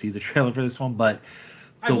accidentally see the trailer for this one, but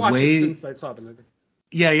I watched it since I saw the movie.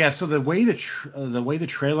 Yeah. So the way the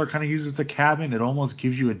trailer kind of uses the cabin, it almost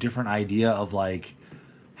gives you a different idea of like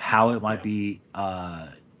how it might be. What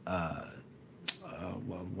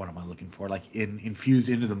am I looking for? Like infused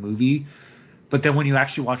into the movie. But then when you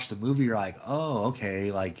actually watch the movie, you're like, oh,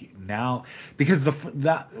 okay. Like now, because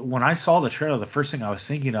when I saw the trailer, the first thing I was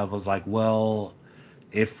thinking of was like, well,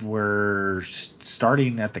 if we're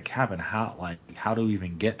starting at the cabin, how do we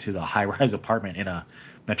even get to the high-rise apartment in a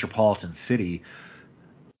metropolitan city?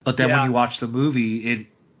 But then when you watch the movie,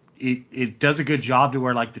 it does a good job to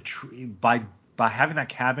where like by having that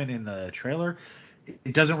cabin in the trailer,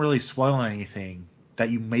 it doesn't really spoil anything that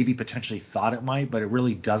you maybe potentially thought it might, but it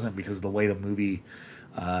really doesn't because of the way the movie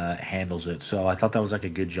handles it. So I thought that was like a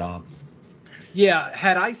good job. Yeah,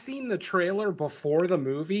 had I seen the trailer before the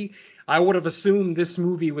movie, I would have assumed this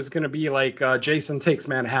movie was going to be like Jason Takes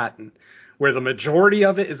Manhattan, where the majority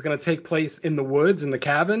of it is going to take place in the woods, in the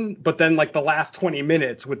cabin, but then like the last 20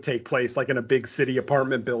 minutes would take place like in a big city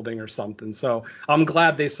apartment building or something. So I'm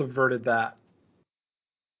glad they subverted that.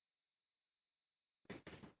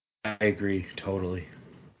 I agree, totally.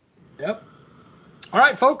 Yep. All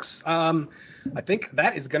right, folks. I think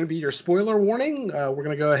that is going to be your spoiler warning. We're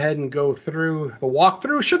going to go ahead and go through the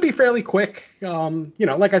walkthrough. Should be fairly quick. You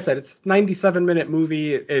know, like I said, it's 97-minute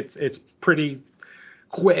movie. It's pretty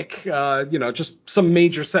quick. You know, just some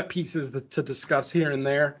major set pieces to discuss here and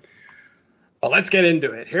there. Well, let's get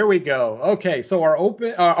into it. Here we go. Okay, so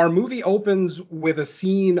our movie opens with a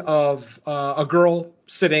scene of a girl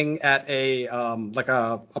sitting at a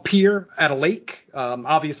pier at a lake.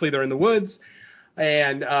 Obviously, they're in the woods,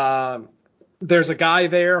 and there's a guy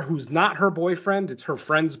there who's not her boyfriend. It's her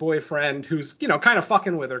friend's boyfriend who's, you know, kind of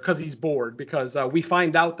fucking with her because he's bored. Because we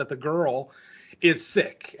find out that the girl is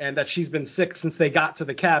sick and that she's been sick since they got to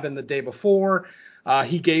the cabin the day before.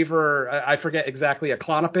 He gave her, I forget exactly, a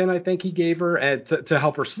Klonopin, I think he gave her to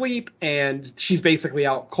help her sleep, and she's basically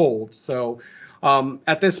out cold. So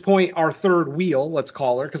at this point, our third wheel, let's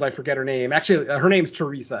call her, because I forget her name. Actually, her name's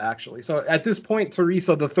Teresa, actually. So at this point,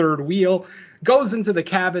 Teresa, the third wheel, goes into the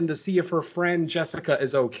cabin to see if her friend Jessica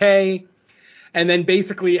is okay. And then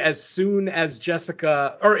basically as soon as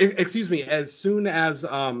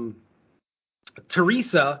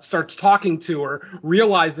Teresa starts talking to her,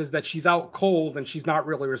 realizes that she's out cold and she's not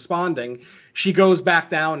really responding, she goes back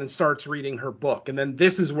down and starts reading her book. And then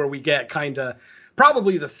this is where we get kind of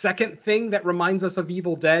probably the second thing that reminds us of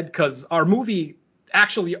Evil Dead, because our movie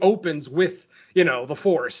actually opens with, the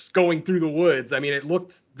Force going through the woods. I mean,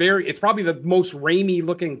 it's probably the most Raimi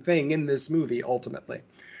looking thing in this movie, ultimately.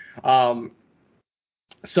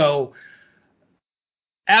 So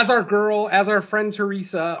as our friend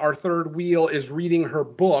Teresa, our third wheel, is reading her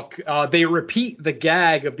book, they repeat the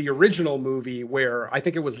gag of the original movie where I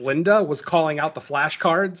think it was Linda was calling out the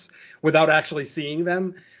flashcards without actually seeing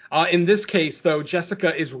them. In this case, though,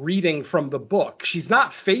 Jessica is reading from the book. She's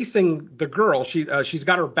not facing the girl. She's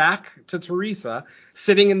got her back to Teresa,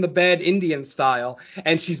 sitting in the bed Indian style,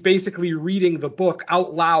 and she's basically reading the book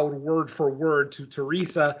out loud, word for word, to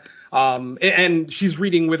Teresa. And she's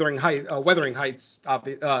reading Wuthering Heights,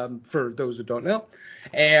 for those who don't know.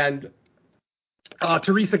 And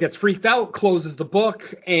Teresa gets freaked out, closes the book,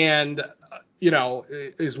 and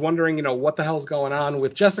is wondering, what the hell's going on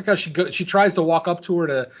with Jessica. She tries to walk up to her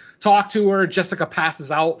to talk to her. Jessica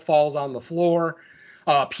passes out, falls on the floor,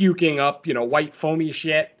 puking up, white foamy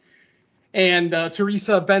shit. And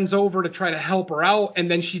Teresa bends over to try to help her out,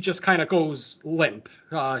 and then she just kind of goes limp.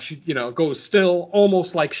 She goes still,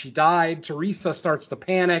 almost like she died. Teresa starts to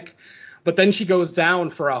panic, but then she goes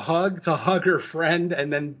down for a hug to hug her friend,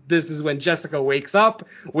 and then this is when Jessica wakes up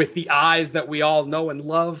with the eyes that we all know and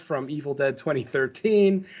love from Evil Dead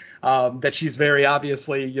 2013, that she's very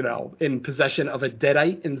obviously, in possession of a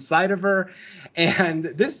deadite inside of her. And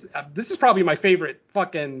this is probably my favorite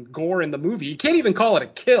fucking gore in the movie. You can't even call it a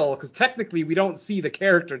kill, because technically we don't see the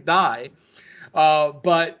character die.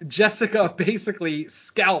 But Jessica basically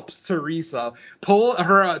scalps Teresa.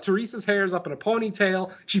 Teresa's hair is up in a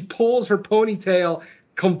ponytail. She pulls her ponytail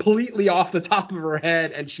completely off the top of her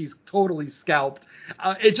head, and she's totally scalped.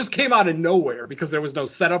 It just came out of nowhere because there was no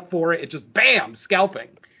setup for it. It just, bam, scalping.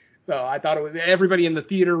 So I thought everybody in the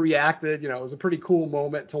theater reacted. It was a pretty cool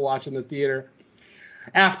moment to watch in the theater.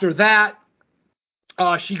 After that,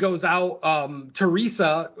 she goes out.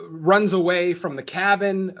 Teresa runs away from the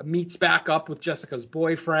cabin, meets back up with Jessica's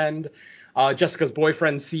boyfriend. Jessica's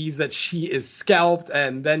boyfriend sees that she is scalped,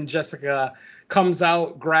 and then Jessica comes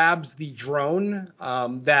out, grabs the drone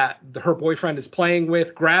that her boyfriend is playing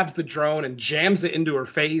with, grabs the drone and jams it into her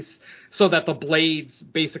face so that the blades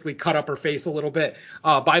basically cut up her face a little bit.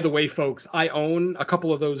 By the way, folks, I own a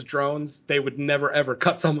couple of those drones. They would never, ever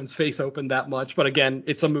cut someone's face open that much. But again,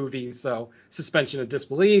 it's a movie, so suspension of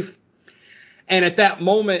disbelief. And at that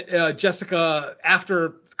moment, Jessica,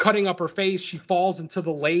 after cutting up her face, she falls into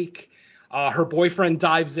the lake. Her boyfriend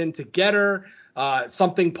dives in to get her.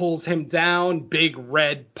 Something pulls him down. Big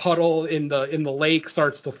red puddle in the lake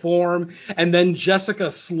starts to form, and then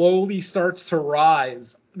Jessica slowly starts to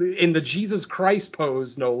rise in the Jesus Christ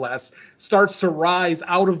pose, no less, starts to rise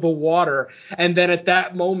out of the water. And then at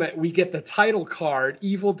that moment, we get the title card,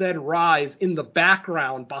 Evil Dead Rise, in the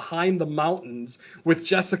background behind the mountains, with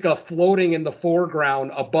Jessica floating in the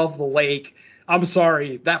foreground above the lake. I'm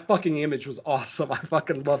sorry, that fucking image was awesome. I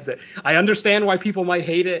fucking loved it. I understand why people might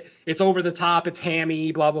hate it. It's over the top, it's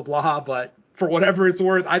hammy, blah, blah, blah, but for whatever it's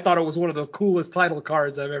worth, I thought it was one of the coolest title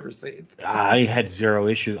cards I've ever seen. I had zero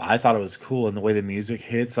issues. I thought it was cool, and the way the music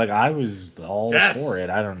hits, like, I was all for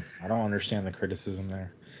it. I don't understand the criticism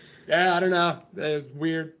there. Yeah, I don't know. It's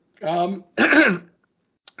weird.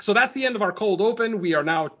 So that's the end of our cold open. We are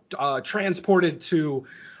now transported to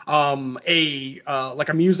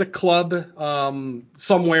a music club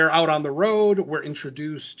somewhere out on the road. We're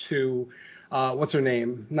introduced to what's her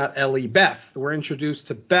name? Not Ellie, Beth. We're introduced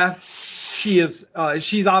to Beth. She's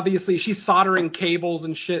soldering cables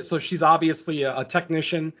and shit, so she's obviously a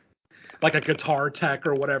technician, like a guitar tech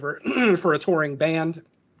or whatever for a touring band.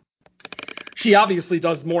 She obviously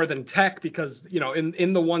does more than tech, because,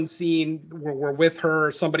 in the one scene where we're with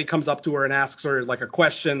her, somebody comes up to her and asks her like a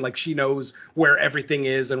question, like she knows where everything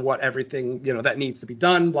is and what everything, that needs to be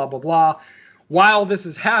done, blah, blah, blah. While this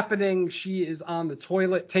is happening, she is on the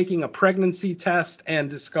toilet taking a pregnancy test and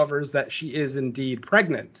discovers that she is indeed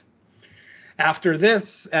pregnant. After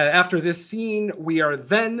this scene, we are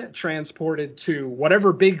then transported to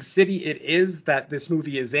whatever big city it is that this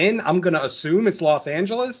movie is in. I'm going to assume it's Los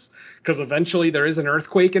Angeles, because eventually there is an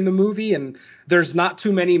earthquake in the movie, and there's not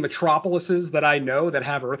too many metropolises that I know that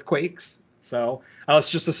have earthquakes. So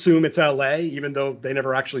let's just assume it's LA, even though they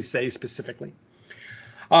never actually say specifically.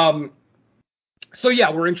 So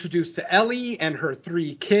yeah, we're introduced to Ellie and her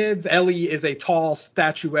 3 kids. Ellie is a tall,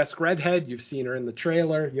 statuesque redhead. You've seen her in the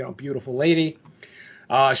trailer, beautiful lady.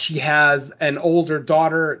 She has an older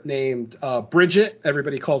daughter named Bridget.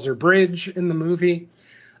 Everybody calls her Bridge in the movie.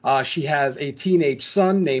 She has a teenage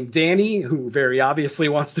son named Danny, who very obviously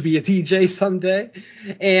wants to be a DJ someday.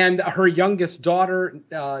 And her youngest daughter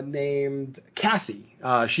named Cassie.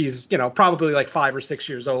 She's, probably like 5 or 6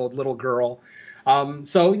 years old, little girl.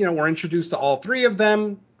 So, we're introduced to all 3 of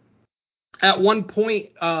them. At one point,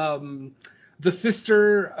 the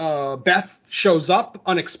sister, Beth, shows up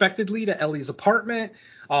unexpectedly to Ellie's apartment.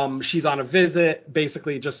 She's on a visit,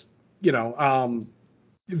 basically just,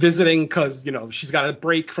 visiting because, she's got a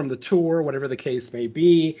break from the tour, whatever the case may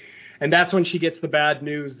be. And that's when she gets the bad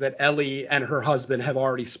news that Ellie and her husband have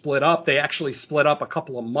already split up. They actually split up a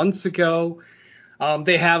couple of months ago.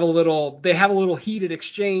 They have a little heated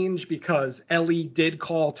exchange because Ellie did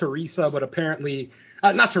call Teresa, but apparently,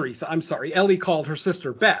 not Teresa, I'm sorry. Ellie called her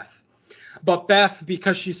sister Beth. But Beth,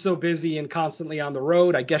 because she's so busy and constantly on the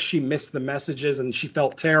road, I guess she missed the messages and she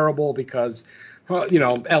felt terrible because,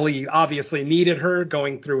 Ellie obviously needed her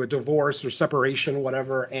going through a divorce or separation,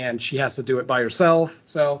 whatever, and she has to do it by herself.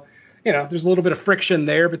 So, there's a little bit of friction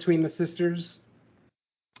there between the sisters.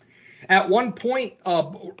 At one point,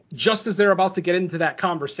 just as they're about to get into that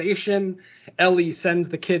conversation, Ellie sends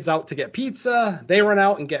the kids out to get pizza. They run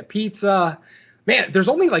out and get pizza. Man, there's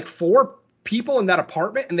only like 4 people in that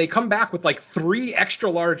apartment, and they come back with like 3 extra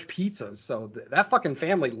large pizzas. So that fucking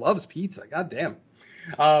family loves pizza. God damn.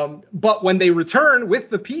 But when they return with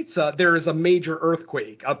the pizza, there is a major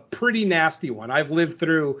earthquake, a pretty nasty one. I've lived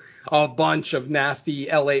through a bunch of nasty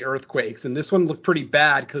LA earthquakes, and this one looked pretty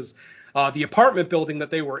bad because the apartment building that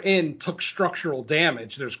they were in took structural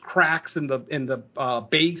damage. There's cracks in the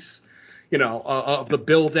base, of the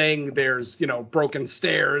building. There's, broken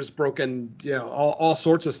stairs, broken, all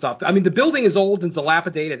sorts of stuff. I mean, the building is old and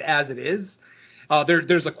dilapidated as it is.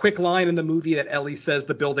 There's a quick line in the movie that Ellie says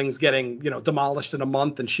the building's getting, demolished in a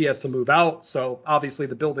month and she has to move out. So obviously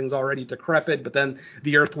the building's already decrepit, but then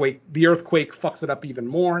the earthquake fucks it up even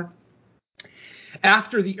more.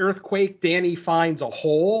 After the earthquake, Danny finds a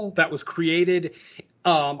hole that was created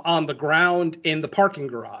on the ground in the parking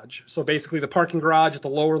garage. So basically the parking garage at the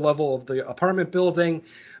lower level of the apartment building,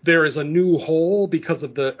 there is a new hole because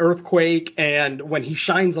of the earthquake. And when he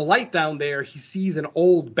shines a light down there, he sees an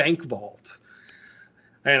old bank vault.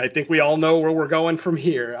 And I think we all know where we're going from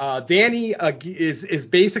here. Danny is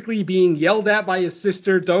basically being yelled at by his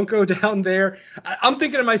sister, don't go down there. I'm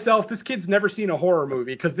thinking to myself, this kid's never seen a horror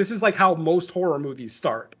movie, because this is like how most horror movies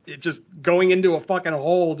start. It just going into a fucking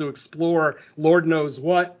hole to explore Lord knows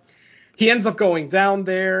what. He ends up going down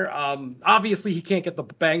there. Obviously, he can't get the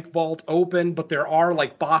bank vault open, but there are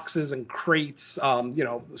like boxes and crates,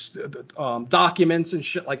 documents and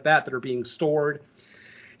shit like that are being stored.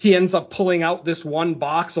 He ends up pulling out this one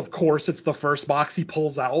box. Of course, it's the first box he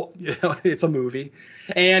pulls out. It's a movie.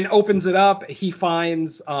 And opens it up. He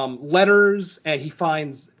finds letters, and he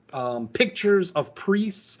finds pictures of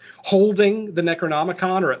priests holding the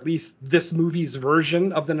Necronomicon, or at least this movie's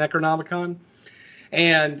version of the Necronomicon.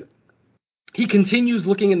 And he continues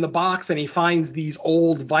looking in the box, and he finds these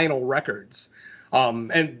old vinyl records.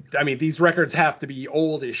 And I mean, these records have to be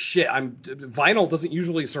old as shit. Vinyl doesn't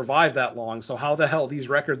usually survive that long, so how the hell these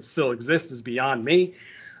records still exist is beyond me.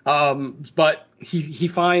 But he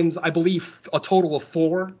finds, I believe, a total of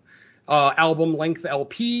 4 album-length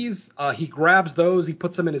LPs. He grabs those, he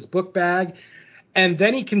puts them in his book bag, and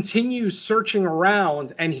then he continues searching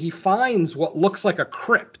around, and he finds what looks like a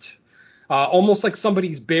crypt. Almost like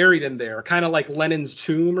somebody's buried in there, kind of like Lenin's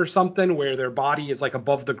tomb or something, where their body is like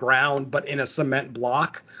above the ground, but in a cement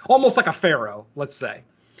block, almost like a pharaoh, let's say.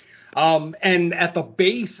 And at the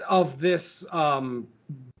base of this,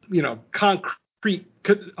 concrete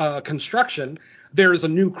construction, there is a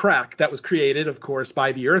new crack that was created, of course,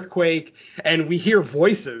 by the earthquake, and we hear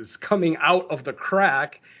voices coming out of the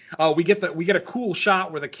crack. We get a cool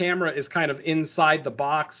shot where the camera is kind of inside the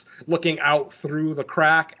box, looking out through the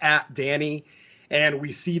crack at Danny, and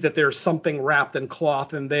we see that there's something wrapped in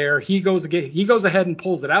cloth in there. He goes ahead and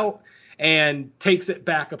pulls it out and takes it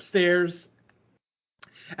back upstairs.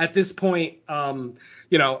 At this point,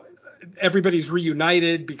 everybody's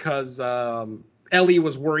reunited because Ellie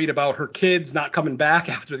was worried about her kids not coming back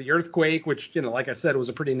after the earthquake, which, like I said, was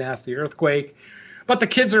a pretty nasty earthquake. But the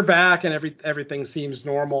kids are back and everything seems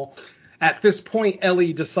normal. At this point,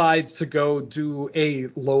 Ellie decides to go do a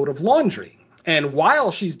load of laundry. And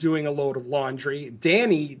while she's doing a load of laundry,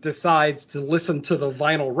 Danny decides to listen to the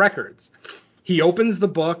vinyl records. He opens the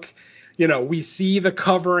book. We see the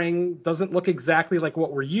covering, doesn't look exactly like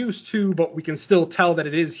what we're used to, but we can still tell that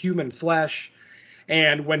it is human flesh.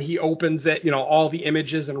 And when he opens it, all the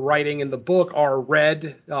images and writing in the book are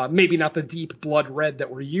red, maybe not the deep blood red that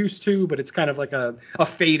we're used to, but it's kind of like a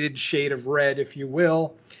faded shade of red, if you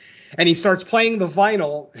will. And he starts playing the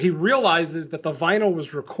vinyl. He realizes that the vinyl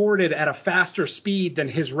was recorded at a faster speed than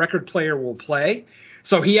his record player will play.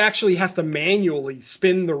 So he actually has to manually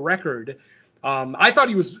spin the record. I thought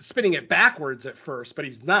he was spinning it backwards at first, but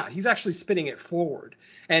he's not. He's actually spinning it forward.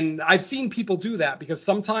 And I've seen people do that because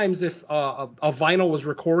sometimes if a vinyl was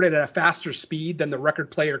recorded at a faster speed than the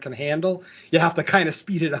record player can handle, you have to kind of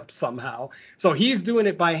speed it up somehow. So he's doing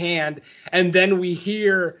it by hand. And then we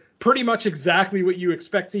hear pretty much exactly what you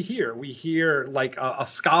expect to hear. We hear like a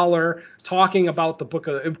scholar talking about the book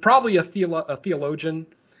of, probably a theologian,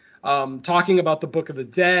 talking about the Book of the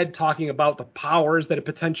Dead, talking about the powers that it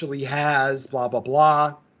potentially has, blah, blah,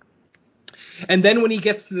 blah. And then when he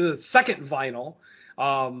gets to the second vinyl,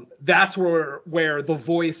 that's where the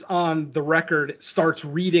voice on the record starts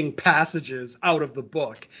reading passages out of the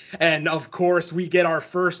book. And of course, we get our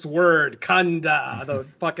first word, kanda, the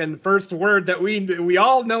fucking first word that we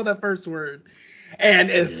all know that first word.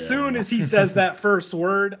 And as soon as he says that first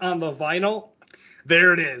word on the vinyl,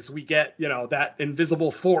 there it is. We get, that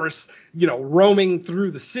invisible force, roaming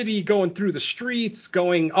through the city, going through the streets,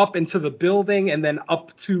 going up into the building, and then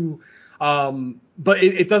up to, but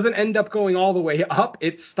it doesn't end up going all the way up.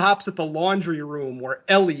 It stops at the laundry room where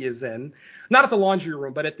Ellie is in. Not at the laundry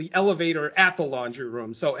room, but at the elevator at the laundry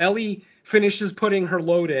room. So Ellie finishes putting her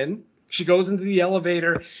load in. She goes into the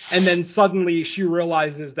elevator, and then suddenly she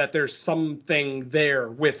realizes that there's something there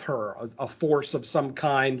with her, a force of some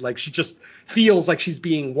kind. Like she just feels like she's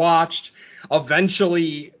being watched.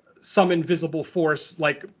 Eventually, some invisible force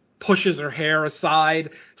like pushes her hair aside,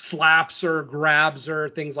 slaps her, grabs her,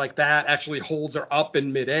 things like that, actually holds her up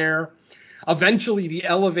in midair. Eventually, the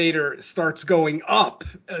elevator starts going up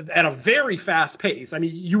at a very fast pace. I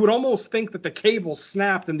mean, you would almost think that the cable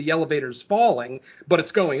snapped and the elevator's falling, but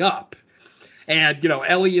it's going up. And,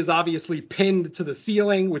 Ellie is obviously pinned to the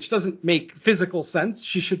ceiling, which doesn't make physical sense.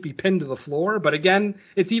 She should be pinned to the floor. But again,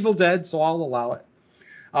 it's Evil Dead, so I'll allow it.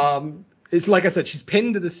 It's like I said, she's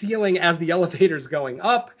pinned to the ceiling as the elevator's going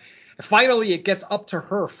up. Finally, it gets up to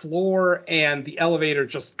her floor, and the elevator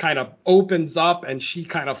just kind of opens up, and she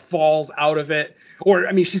kind of falls out of it.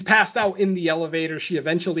 She's passed out in the elevator. She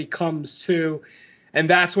eventually comes to, and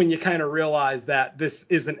that's when you kind of realize that this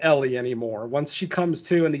isn't Ellie anymore. Once she comes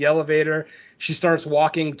to in the elevator, she starts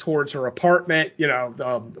walking towards her apartment,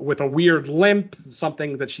 with a weird limp,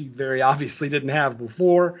 something that she very obviously didn't have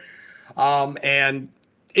before. And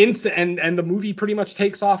the movie pretty much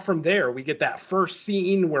takes off from there. We get that first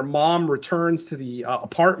scene where mom returns to the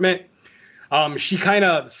apartment. She kind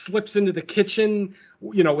of slips into the kitchen,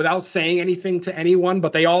 without saying anything to anyone,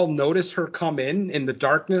 but they all notice her come in the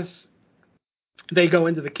darkness. They go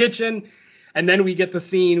into the kitchen, and then we get the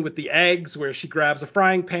scene with the eggs where she grabs a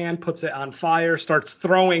frying pan, puts it on fire, starts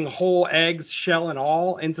throwing whole eggs, shell and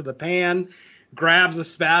all, into the pan, grabs a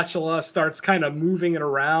spatula, starts kind of moving it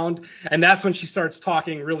around. And that's when she starts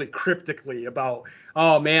talking really cryptically about,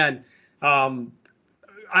 oh man,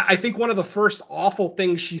 I think one of the first awful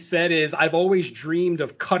things she said is, I've always dreamed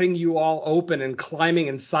of cutting you all open and climbing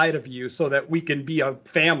inside of you so that we can be a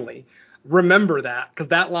family. Remember that, because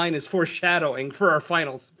that line is foreshadowing for our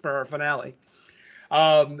finale.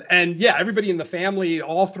 And yeah, everybody in the family,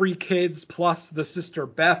 all three kids plus the sister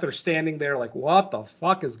Beth, are standing there like, what the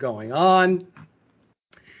fuck is going on?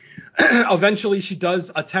 Eventually, she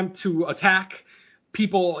does attempt to attack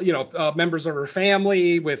people, members of her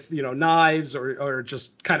family with, knives or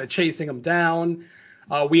just kind of chasing them down.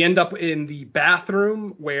 We end up in the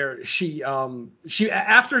bathroom where she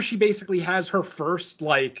after she basically has her first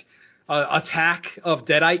attack of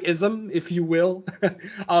deaditism, if you will.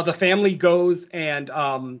 The family goes and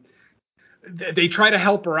they try to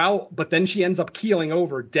help her out, but then she ends up keeling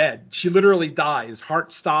over dead. She literally dies.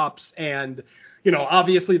 Heart stops, and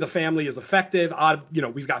obviously the family is affected.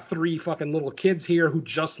 We've got three fucking little kids here who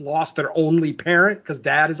just lost their only parent because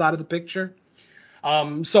dad is out of the picture.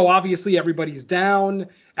 So obviously everybody's down.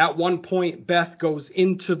 At one point, Beth goes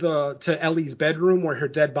to Ellie's bedroom where her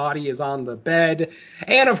dead body is on the bed.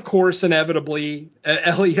 And of course, inevitably,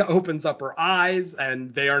 Ellie opens up her eyes,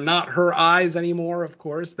 and they are not her eyes anymore, of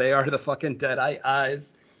course. They are the fucking deadite eyes.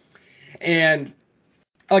 And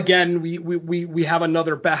again, we have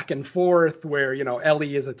another back and forth where,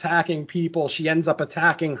 Ellie is attacking people. She ends up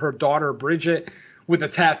attacking her daughter, Bridget, with a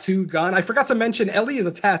tattoo gun. I forgot to mention Ellie is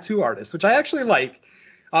a tattoo artist, which I actually like.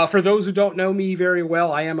 For those who don't know me very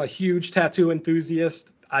well, I am a huge tattoo enthusiast.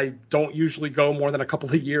 I don't usually go more than a couple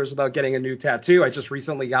of years without getting a new tattoo. I just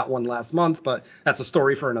recently got one last month, but that's a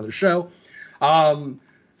story for another show.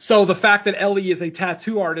 So the fact that Ellie is a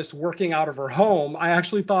tattoo artist working out of her home, I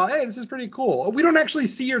actually thought, hey, this is pretty cool. We don't actually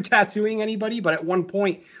see her tattooing anybody, but at one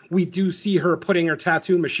point we do see her putting her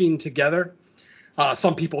tattoo machine together.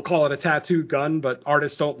 Some people call it a tattoo gun, but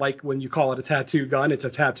artists don't like when you call it a tattoo gun. It's a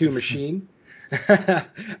tattoo machine.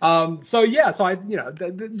 So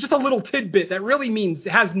just a little tidbit that really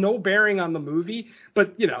has no bearing on the movie,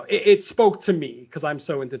 but it spoke to me because I'm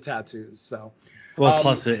so into tattoos. So. Well,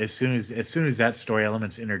 plus as soon as that story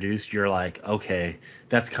element's introduced, you're like, okay,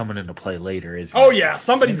 that's coming into play later, isn't it? Oh yeah,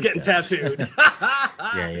 somebody's getting tattooed.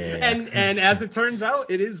 Yeah. And as it turns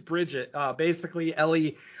out, it is Bridget. Basically,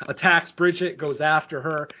 Ellie attacks Bridget, goes after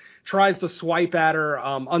her, tries to swipe at her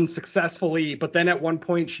unsuccessfully, but then at one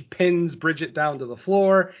point she pins Bridget down to the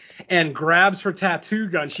floor and grabs her tattoo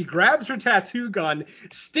gun. She grabs her tattoo gun,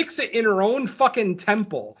 sticks it in her own fucking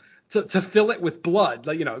temple. To fill it with blood.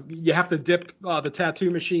 Like, you have to dip the tattoo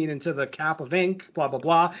machine into the cap of ink, blah, blah,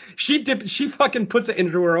 blah. She fucking puts it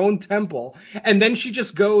into her own temple, and then she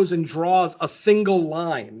just goes and draws a single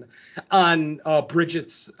line on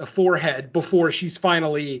Bridget's forehead before she's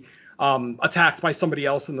finally attacked by somebody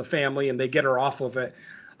else in the family, and they get her off of it.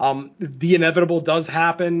 The inevitable does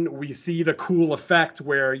happen. We see the cool effect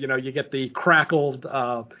where, you get the crackled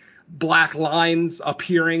black lines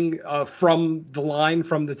appearing from the line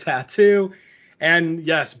from the tattoo. And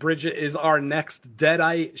yes, Bridget is our next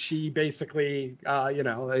deadite. She basically,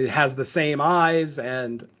 has the same eyes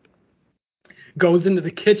and goes into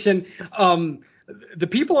the kitchen. The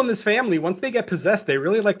people in this family, once they get possessed, they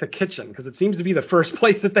really like the kitchen because it seems to be the first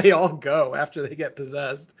place that they all go after they get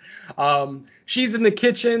possessed. She's in the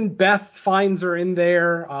kitchen. Beth finds her in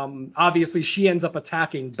there. Obviously, she ends up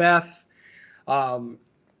attacking Beth.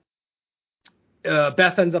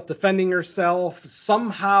 Beth ends up defending herself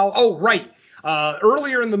somehow. Oh, right.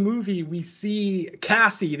 Earlier in the movie, we see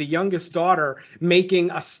Cassie, the youngest daughter, making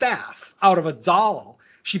a staff out of a doll.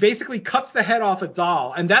 She basically cuts the head off a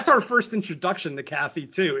doll. And that's our first introduction to Cassie,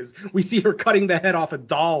 too, is we see her cutting the head off a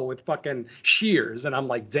doll with fucking shears. And I'm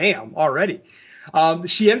like, damn, already.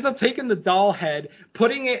 She ends up taking the doll head,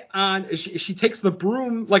 putting it on. She takes the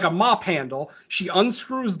broom, like a mop handle. She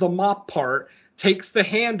unscrews the mop part, takes the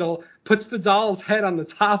handle, puts the doll's head on the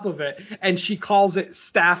top of it, and she calls it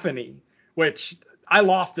Staffany, which I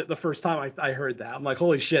lost it the first time I heard that. I'm like,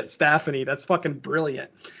 holy shit, Staffany, that's fucking brilliant.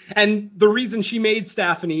 And the reason she made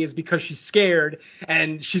Staffany is because she's scared,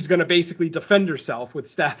 and she's going to basically defend herself with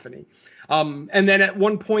Staffany. And then at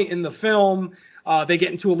one point in the film, they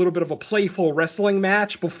get into a little bit of a playful wrestling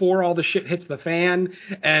match before all the shit hits the fan,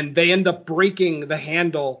 and they end up breaking the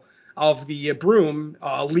handle of the broom,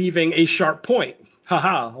 leaving a sharp point.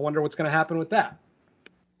 Haha, I wonder what's going to happen with that.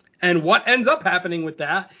 And what ends up happening with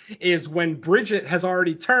that is when Bridget has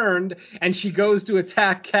already turned and she goes to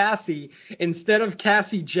attack Cassie, instead of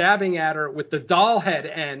Cassie jabbing at her with the doll head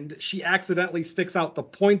end, she accidentally sticks out the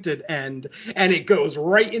pointed end, and it goes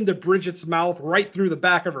right into Bridget's mouth, right through the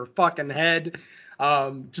back of her fucking head.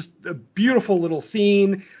 Just a beautiful little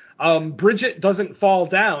scene. Bridget doesn't fall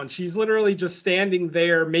down. She's literally just standing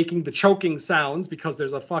there making the choking sounds because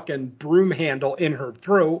there's a fucking broom handle in her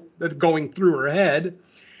throat that's going through her head.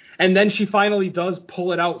 And then she finally does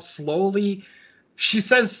pull it out slowly. She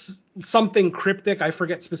says something cryptic. I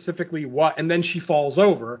forget specifically what. And then she falls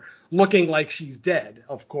over looking like she's dead,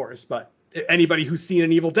 of course. But anybody who's seen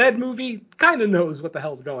an Evil Dead movie kind of knows what the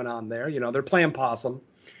hell's going on there. They're playing possum.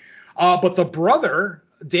 But the brother,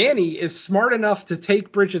 Danny, is smart enough to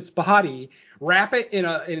take Bridget's body, wrap it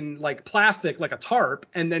in like plastic, like a tarp,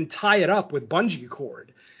 and then tie it up with bungee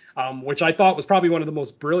cord, which I thought was probably one of the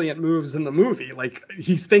most brilliant moves in the movie. Like,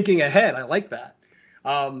 he's thinking ahead. I like that.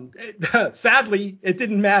 Sadly, it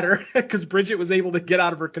didn't matter because Bridget was able to get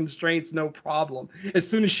out of her constraints no problem. As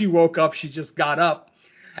soon as she woke up, she just got up.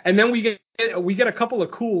 And then we get a couple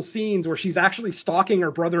of cool scenes where she's actually stalking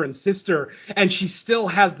her brother and sister, and she still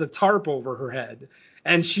has the tarp over her head.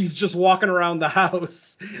 And she's just walking around the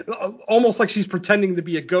house, almost like she's pretending to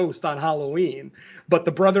be a ghost on Halloween. But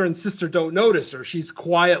the brother and sister don't notice her. She's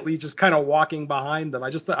quietly just kind of walking behind them. I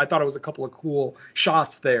thought it was a couple of cool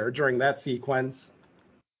shots there during that sequence.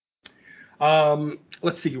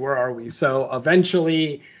 Let's see, where are we? So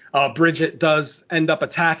eventually, Bridget does end up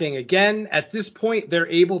attacking again. At this point, they're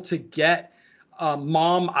able to get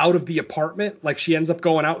Mom out of the apartment. Like, she ends up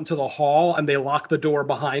going out into the hall, and they lock the door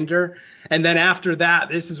behind her. And then after that,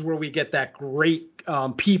 this is where we get that great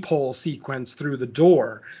peephole sequence through the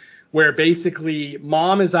door, where basically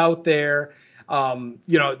Mom is out there.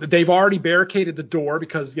 They've already barricaded the door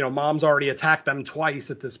because, mom's already attacked them twice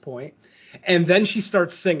at this point. And then she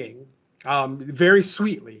starts singing very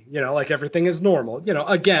sweetly, like everything is normal.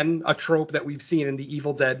 Again, a trope that we've seen in the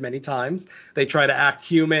Evil Dead many times. They try to act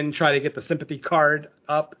human, try to get the sympathy card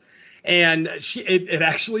up. And it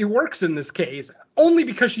actually works in this case, only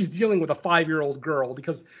because she's dealing with a 5-year-old girl,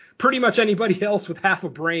 because pretty much anybody else with half a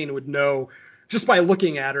brain would know just by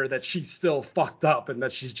looking at her that she's still fucked up and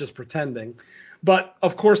that she's just pretending. But,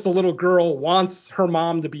 of course, the little girl wants her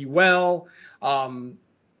mom to be well.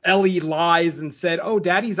 Ellie lies and said, oh,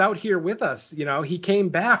 Daddy's out here with us. He came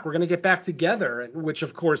back. We're going to get back together, which,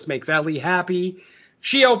 of course, makes Ellie happy.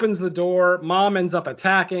 She opens the door. Mom ends up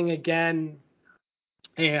attacking again.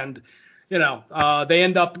 And, they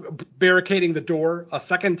end up barricading the door a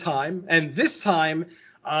second time. And this time,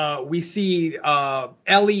 we see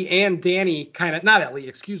Ellie and Danny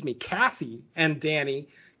Cassie and Danny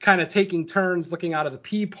kind of taking turns looking out of the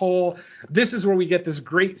peephole. This is where we get this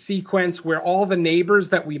great sequence where all the neighbors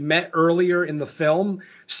that we met earlier in the film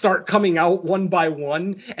start coming out one by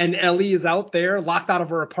one, and Ellie is out there locked out of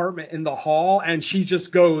her apartment in the hall, and she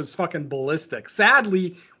just goes fucking ballistic.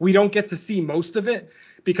 Sadly, we don't get to see most of it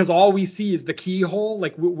because all we see is the keyhole.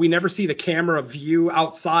 Like, we never see the camera view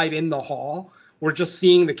outside in the hall. We're just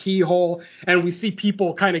seeing the keyhole, and we see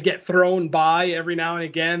people kind of get thrown by every now and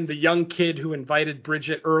again. The young kid who invited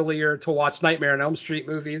Bridget earlier to watch Nightmare on Elm Street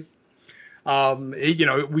movies.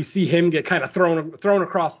 We see him get kind of thrown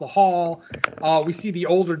across the hall. We see the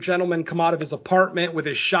older gentleman come out of his apartment with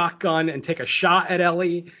his shotgun and take a shot at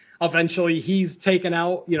Ellie. Eventually, he's taken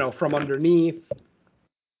out, from underneath.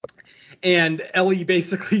 And Ellie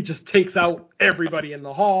basically just takes out everybody in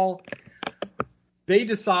the hall. They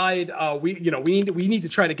decide we need to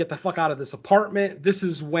try to get the fuck out of this apartment. This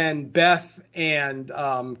is when Beth and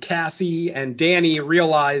Cassie and Danny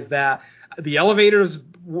realize that the elevator's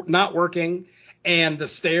not working and the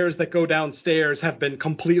stairs that go downstairs have been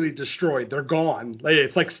completely destroyed. They're gone.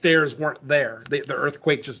 It's like stairs weren't there. The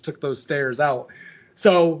earthquake just took those stairs out.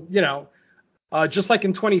 So, just like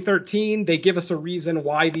in 2013, they give us a reason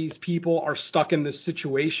why these people are stuck in this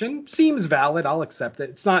situation. Seems valid. I'll accept it.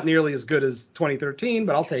 It's not nearly as good as 2013,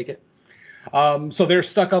 but I'll take it. So they're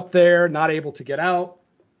stuck up there, not able to get out.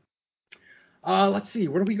 Let's see.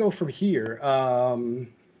 Where do we go from here?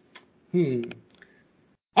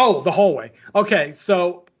 Oh, the hallway. Okay,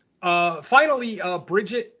 so finally,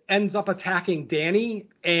 Bridget ends up attacking Danny,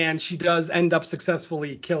 and she does end up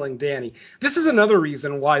successfully killing Danny. This is another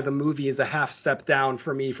reason why the movie is a half step down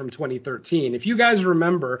for me from 2013. If you guys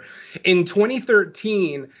remember, in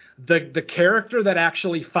 2013, the character that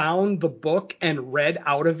actually found the book and read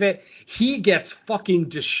out of it, he gets fucking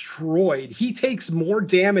destroyed. He takes more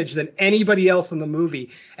damage than anybody else in the movie,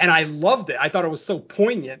 and I loved it. I thought it was so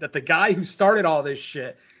poignant that the guy who started all this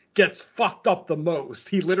shit gets fucked up the most.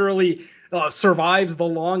 He literally survives the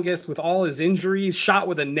longest with all his injuries, shot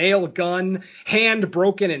with a nail gun, hand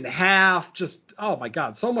broken in half. Just, oh my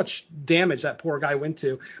God, so much damage that poor guy went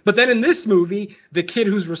to. But then in this movie, the kid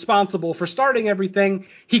who's responsible for starting everything,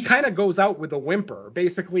 he kind of goes out with a whimper.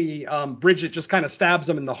 Basically, Bridget just kind of stabs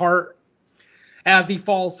him in the heart. As he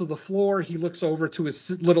falls to the floor, he looks over to his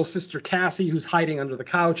little sister Cassie, who's hiding under the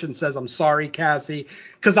couch, and says, I'm sorry, Cassie.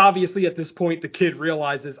 Because obviously at this point, the kid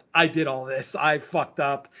realizes, I did all this. I fucked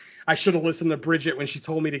up. I should have listened to Bridget when she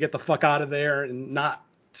told me to get the fuck out of there and not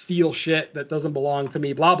steal shit that doesn't belong to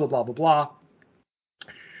me, blah, blah, blah, blah, blah.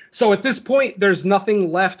 So at this point, there's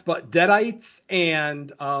nothing left but deadites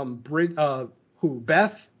and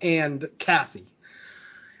Beth and Cassie.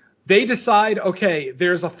 They decide, okay,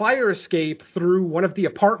 there's a fire escape through one of the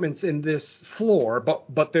apartments in this floor,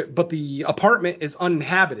 but the apartment is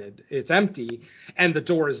uninhabited. It's empty, and the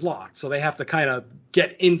door is locked. So they have to kind of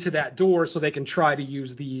get into that door so they can try to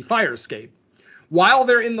use the fire escape. While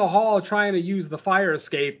they're in the hall trying to use the fire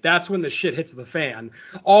escape, that's when the shit hits the fan.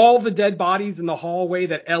 All the dead bodies in the hallway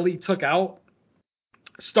that Ellie took out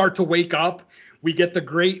start to wake up. We get the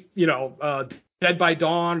great, Dead by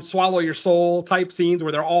Dawn, Swallow Your Soul type scenes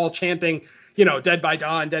where they're all chanting, Dead by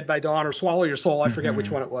Dawn, or Swallow Your Soul. I forget which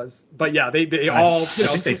one it was. But yeah, they all, I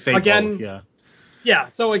think they say again, both, yeah. Yeah,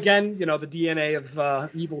 so again, the DNA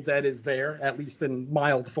of Evil Dead is there, at least in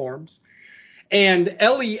mild forms. And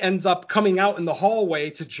Ellie ends up coming out in the hallway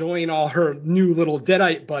to join all her new little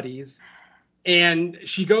Deadite buddies. And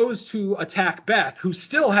she goes to attack Beth, who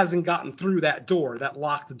still hasn't gotten through that door, that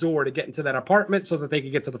locked door to get into that apartment so that they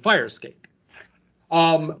could get to the fire escape.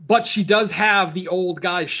 But she does have the old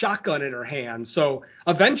guy's shotgun in her hand. So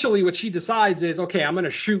eventually what she decides is, okay, I'm going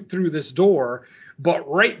to shoot through this door. But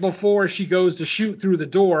right before she goes to shoot through the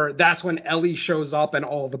door, that's when Ellie shows up and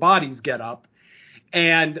all the bodies get up.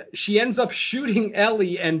 and she ends up shooting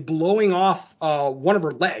Ellie and blowing off one of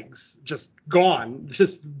her legs, just gone,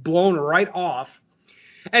 just blown right off.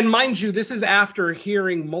 And mind you, this is after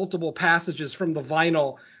hearing multiple passages from the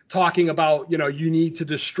vinyl talking about, you need to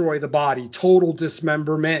destroy the body, total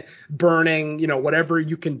dismemberment, burning, whatever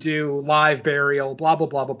you can do, live burial, blah, blah,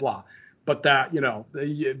 blah, blah, blah. But that,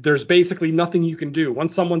 there's basically nothing you can do.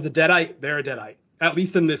 Once someone's a deadite, they're a deadite, at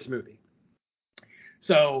least in this movie.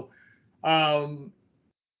 So, and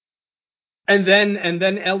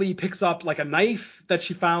then Ellie picks up like a knife that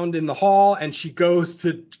she found in the hall, and she goes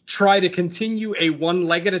to try to continue a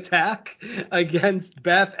one-legged attack against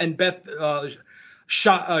Beth, and Beth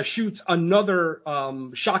shoots another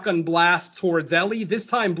shotgun blast towards Ellie, this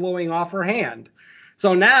time blowing off her hand.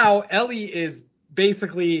 So now Ellie is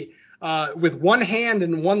basically with one hand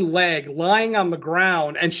and one leg lying on the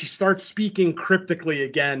ground, and she starts speaking cryptically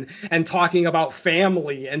again and talking about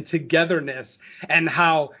family and togetherness and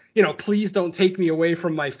how, please don't take me away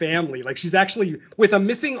from my family. Like, she's actually, with a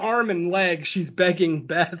missing arm and leg, she's begging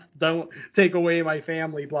Beth, don't take away my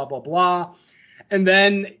family, blah, blah, blah. And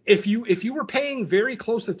then if you were paying very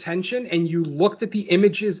close attention and you looked at the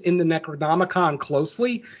images in the Necronomicon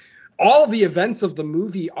closely, all the events of the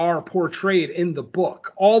movie are portrayed in the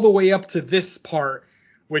book, all the way up to this part,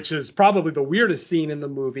 which is probably the weirdest scene in the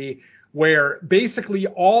movie, where basically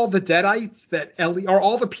all the deadites that Ellie, or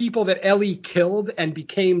all the people that Ellie killed and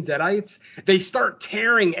became deadites, they start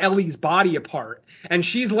tearing Ellie's body apart. And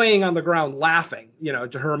she's laying on the ground laughing,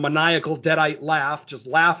 to her maniacal deadite laugh, just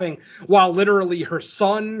laughing, while literally her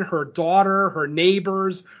son, her daughter, her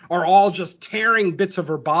neighbors are all just tearing bits of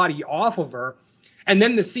her body off of her. And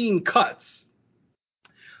then the scene cuts.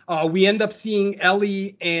 We end up seeing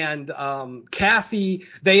Ellie and Cassie.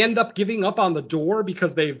 They end up giving up on the door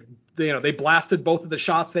because they blasted both of the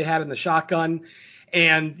shots they had in the shotgun.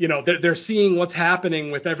 And, they're seeing what's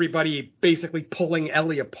happening with everybody basically pulling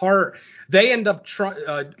Ellie apart. They end up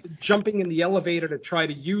jumping in the elevator to try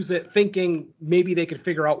to use it, thinking maybe they could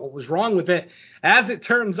figure out what was wrong with it. As it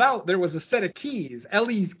turns out, there was a set of keys.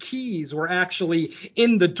 Ellie's keys were actually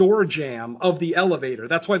in the door jamb of the elevator.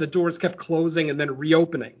 That's why the doors kept closing and then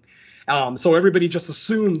reopening. So everybody just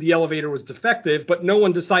assumed the elevator was defective, but no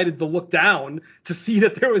one decided to look down to see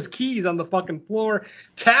that there was keys on the fucking floor.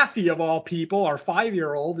 Cassie, of all people, our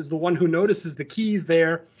 5-year-old, is the one who notices the keys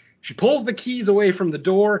there. She pulls the keys away from the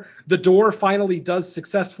door. The door finally does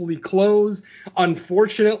successfully close.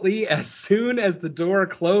 Unfortunately, as soon as the door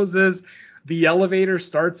closes, the elevator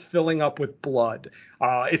starts filling up with blood.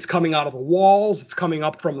 It's coming out of the walls. It's coming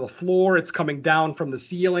up from the floor. It's coming down from the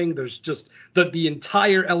ceiling. There's just the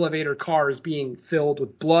entire elevator car is being filled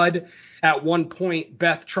with blood. At one point,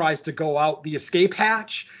 Beth tries to go out the escape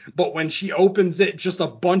hatch, but when she opens it, just a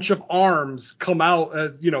bunch of arms come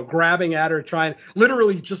out, grabbing at her,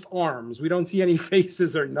 literally just arms. We don't see any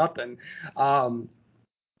faces or nothing.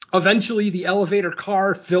 Eventually, the elevator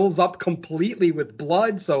car fills up completely with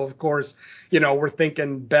blood. So, of course, we're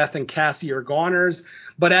thinking Beth and Cassie are goners.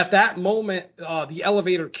 But at that moment, the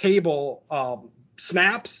elevator cable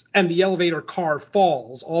snaps and the elevator car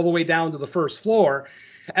falls all the way down to the first floor.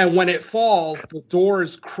 And when it falls, the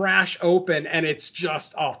doors crash open and it's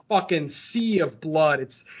just a fucking sea of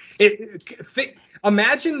blood.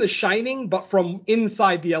 Imagine The Shining, but from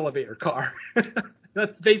inside the elevator car.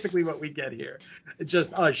 That's basically what we get here.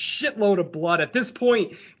 Just a shitload of blood. At this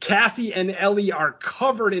point, Cassie and Ellie are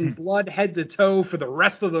covered in blood head to toe for the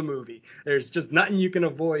rest of the movie. There's just nothing you can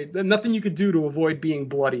do to avoid being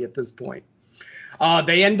bloody at this point.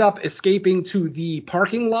 They end up escaping to the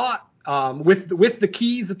parking lot with the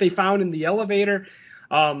keys that they found in the elevator.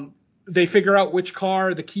 They figure out which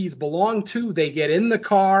car the keys belong to. They get in the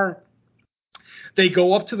car. They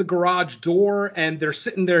go up to the garage door, and they're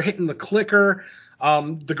sitting there hitting the clicker.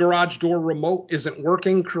 The garage door remote isn't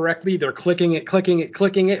working correctly. They're clicking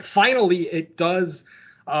it. Finally, it does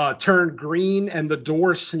turn green, and the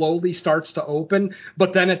door slowly starts to open.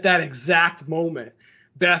 But then at that exact moment,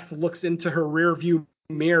 Beth looks into her rearview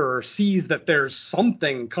mirror, sees that there's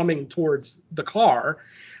something coming towards the car.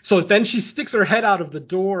 So then she sticks her head out of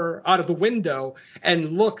the window,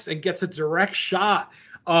 and looks and gets a direct shot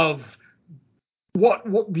of what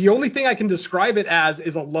the only thing I can describe it as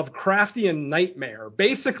is a Lovecraftian nightmare.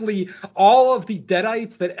 Basically, all of the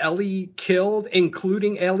deadites that Ellie killed,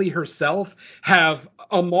 including Ellie herself, have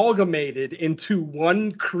amalgamated into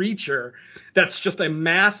one creature that's just a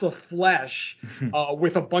mass of flesh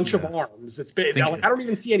with a bunch of arms. It's I don't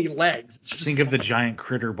even see any legs. Think of the giant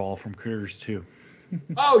critter ball from Critters 2.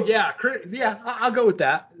 Oh, yeah. I'll go with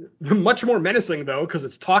that. Much more menacing, though, because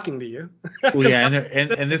it's talking to you. Well, yeah,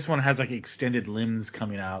 and this one has, like, extended limbs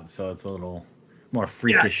coming out, so it's a little more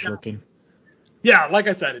freakish looking. Yeah, like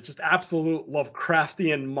I said, it's just absolute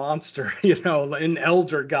Lovecraftian monster, an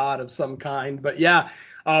elder god of some kind. But yeah,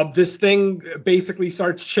 this thing basically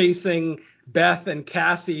starts chasing Beth and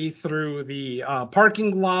Cassie through the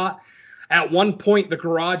parking lot. At one point, the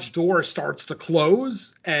garage door starts to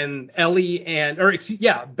close, and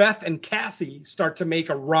Beth and Cassie start to make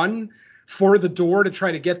a run for the door to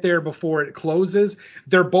try to get there before it closes.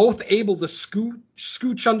 They're both able to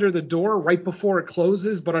scooch under the door right before it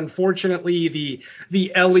closes, but unfortunately,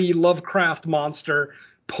 the Ellie Lovecraft monster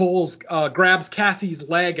grabs Cassie's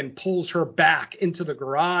leg and pulls her back into the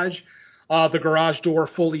garage. The garage door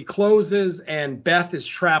fully closes, and Beth is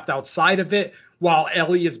trapped outside of it, while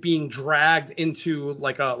Ellie is being dragged into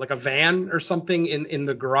like a van or something in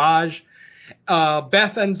the garage.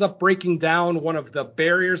 Beth ends up breaking down one of the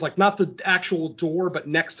barriers, like not the actual door, but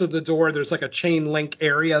next to the door, there's like a chain link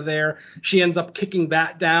area there. She ends up kicking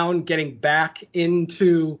that down, getting back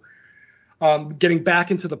into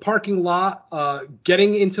the parking lot,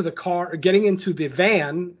 getting into the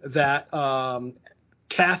van that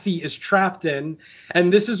Cassie is trapped in,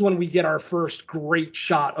 and this is when we get our first great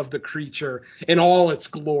shot of the creature in all its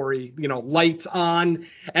glory, lights on,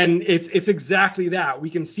 and it's exactly that. We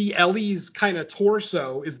can see Ellie's kind of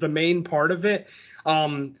torso is the main part of it.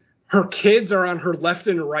 Her kids are on her left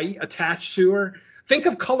and right attached to her. Think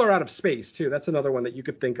of Color Out of Space too. That's another one that you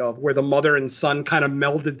could think of, where the mother and son kind of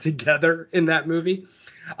melded together in that movie.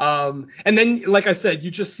 And then, like I said, you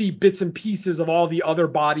just see bits and pieces of all the other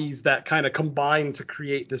bodies that kind of combine to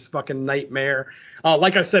create this fucking nightmare.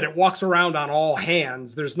 Like I said, it walks around on all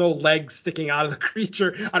hands. There's no legs sticking out of the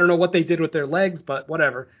creature. I don't know what they did with their legs, but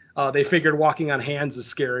whatever. They figured walking on hands is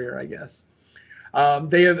scarier, I guess.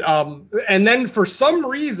 And then for some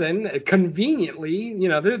reason, conveniently,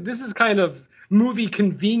 this is kind of movie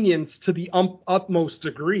convenience to the utmost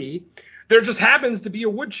degree. There just happens to be a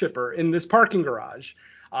wood chipper in this parking garage.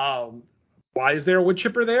 Why is there a wood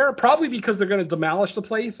chipper there? Probably because they're going to demolish the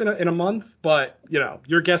place in a month, but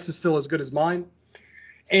your guess is still as good as mine.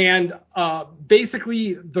 And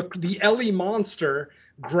basically the Ellie monster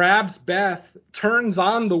grabs Beth, turns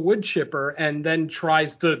on the wood chipper, and then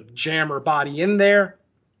tries to jam her body in there.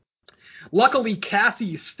 Luckily,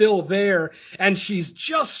 Cassie's still there, and she's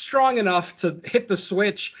just strong enough to hit the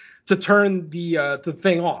switch to turn the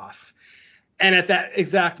thing off. And at that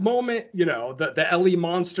exact moment, the Ellie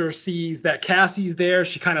monster sees that Cassie's there.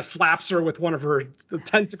 She kind of slaps her with one of her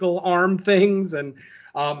tentacle arm things. And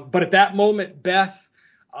but at that moment, Beth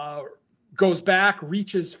goes back,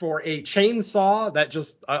 reaches for a chainsaw that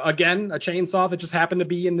just, a chainsaw that just happened to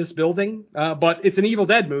be in this building. But it's an Evil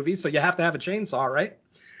Dead movie, so you have to have a chainsaw, right?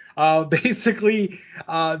 Basically,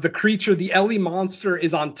 the creature, the Ellie monster,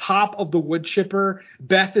 is on top of the wood chipper.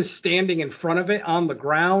 Beth is standing in front of it on the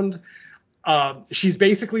ground. She's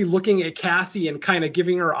basically looking at Cassie and kind of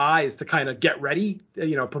giving her eyes to kind of get ready,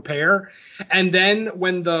 prepare. And then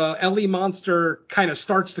when the Ellie monster kind of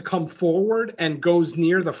starts to come forward and goes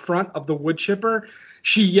near the front of the wood chipper,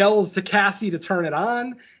 she yells to Cassie to turn it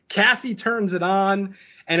on. Cassie turns it on.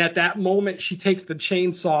 And at that moment, she takes the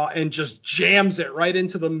chainsaw and just jams it right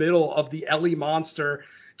into the middle of the Ellie monster,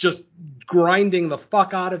 just grinding the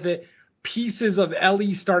fuck out of it. Pieces of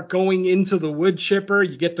Ellie start going into the wood chipper.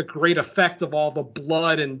 You get the great effect of all the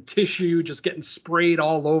blood and tissue just getting sprayed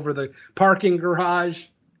all over the parking garage.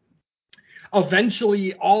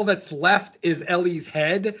 Eventually, all that's left is Ellie's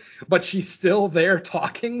head, but she's still there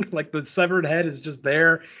talking. Like the severed head is just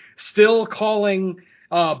there, still calling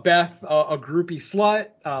Beth a groupie slut.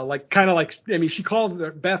 She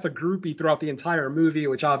called Beth a groupie throughout the entire movie,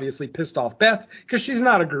 which obviously pissed off Beth because she's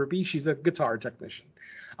not a groupie. She's a guitar technician.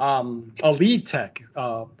 A lead tech,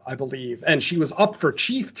 I believe, and she was up for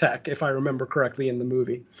chief tech, if I remember correctly, in the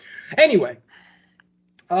movie. Anyway,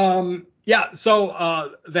 so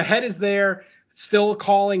the head is there, still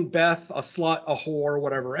calling Beth a slut, a whore,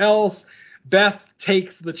 whatever else. Beth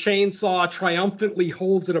takes the chainsaw, triumphantly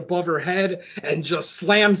holds it above her head, and just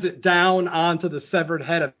slams it down onto the severed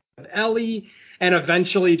head of Ellie, and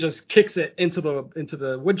eventually just kicks it into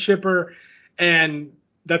the wood chipper, and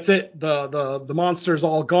that's it. The monster's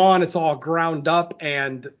all gone. It's all ground up,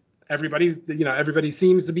 and everybody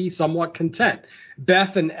seems to be somewhat content.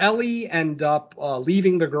 Beth and Ellie end up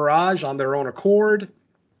leaving the garage on their own accord.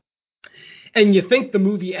 And you think the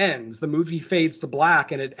movie ends. The movie fades to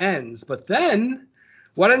black and it ends. But then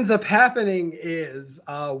what ends up happening is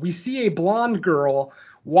we see a blonde girl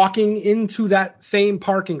walking into that same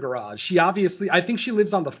parking garage. I think she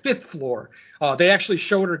lives on the 5th floor. They actually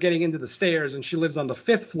showed her getting into the stairs, and she lives on the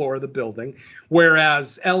 5th floor of the building,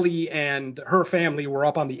 whereas Ellie and her family were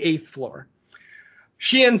up on the 8th floor.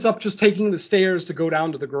 She ends up just taking the stairs to go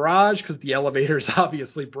down to the garage because the elevator is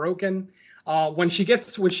obviously broken. When she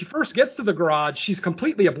first gets to the garage, she's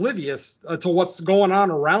completely oblivious to what's going on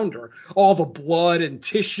around her. All the blood and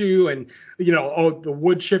tissue, and the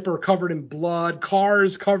wood chipper covered in blood,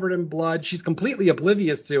 cars covered in blood. She's completely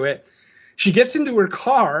oblivious to it. She gets into her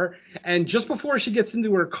car, and just before she gets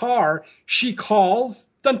into her car, she calls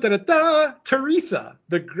Teresa,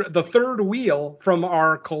 the third wheel from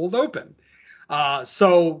our cold open.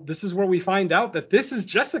 So this is where we find out that this is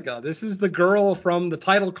Jessica. This is the girl from the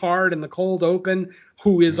title card and the cold open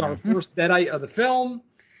who is our first deadite of the film.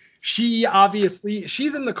 She's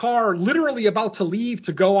in the car literally about to leave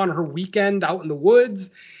to go on her weekend out in the woods.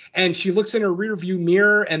 And she looks in her rearview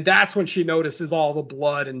mirror, and that's when she notices all the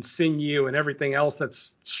blood and sinew and everything else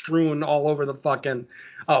that's strewn all over the fucking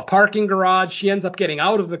parking garage. She ends up getting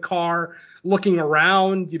out of the car, looking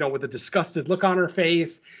around, with a disgusted look on her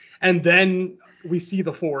face. And then we see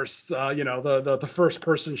the Force, the first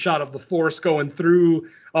person shot of the Force going through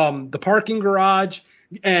the parking garage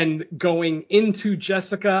and going into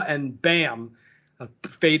Jessica, and bam,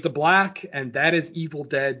 fade to black. And that is Evil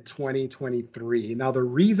Dead 2023. Now, the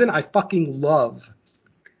reason I fucking love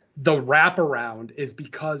the wraparound is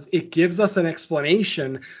because it gives us an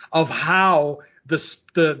explanation of how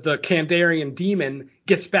the Kandarian demon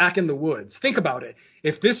gets back in the woods. Think about it.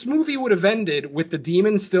 If this movie would have ended with the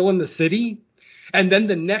demon still in the city, and then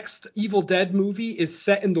the next Evil Dead movie is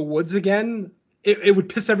set in the woods again, it would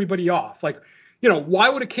piss everybody off. Like, why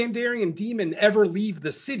would a Kandarian demon ever leave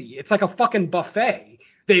the city? It's like a fucking buffet.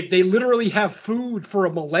 They literally have food for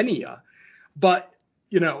a millennia. But,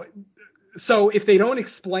 so if they don't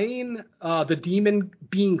explain the demon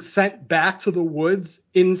being sent back to the woods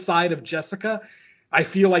inside of Jessica, I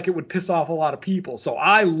feel like it would piss off a lot of people. So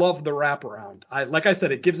I love the wraparound. Like I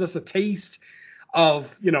said, it gives us a taste of,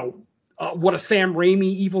 what a Sam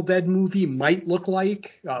Raimi Evil Dead movie might look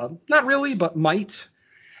like. Not really, but might.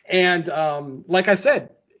 And like I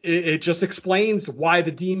said, it just explains why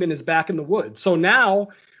the demon is back in the woods. So now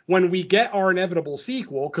when we get our inevitable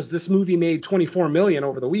sequel, because this movie made $24 million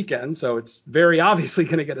over the weekend, so it's very obviously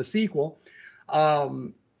going to get a sequel,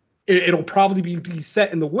 it'll probably be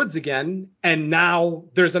set in the woods again. And now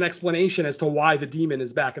there's an explanation as to why the demon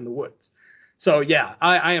is back in the woods. So, yeah,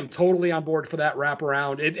 I am totally on board for that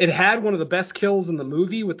wraparound. It had one of the best kills in the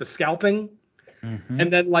movie with the scalping. Mm-hmm.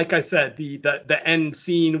 And then, like I said, the end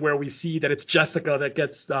scene where we see that it's Jessica that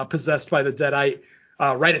gets possessed by the deadite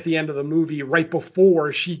right at the end of the movie, right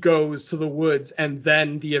before she goes to the woods, and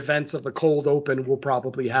then the events of the cold open will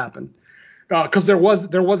probably happen. Because there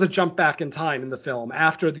was a jump back in time in the film.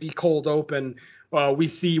 After the cold open, we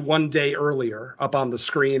see one day earlier up on the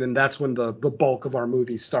screen, and that's when the bulk of our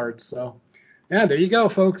movie starts. So, yeah, there you go,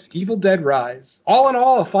 folks. Evil Dead Rise. All in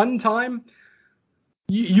all, a fun time.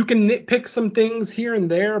 You can nitpick some things here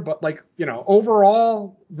and there, but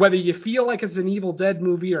overall, whether you feel like it's an Evil Dead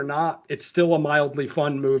movie or not, it's still a mildly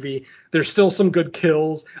fun movie. There's still some good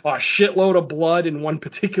kills, a shitload of blood in one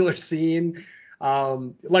particular scene.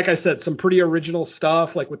 Like I said, some pretty original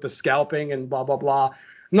stuff, like with the scalping and blah, blah, blah.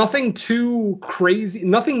 Nothing too crazy,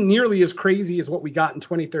 nothing nearly as crazy as what we got in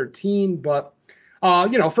 2013, but,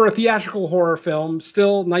 for a theatrical horror film,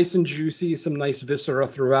 still nice and juicy, some nice viscera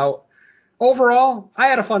throughout. Overall, I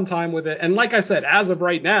had a fun time with it. And like I said, as of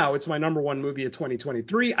right now, it's my number one movie of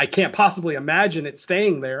 2023. I can't possibly imagine it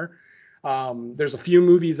staying there. There's a few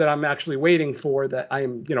movies that I'm actually waiting for that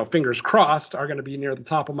I'm, fingers crossed, are going to be near the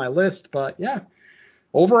top of my list. But yeah,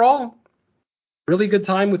 overall, really good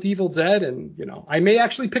time with Evil Dead. And, I may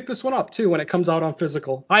actually pick this one up too when it comes out on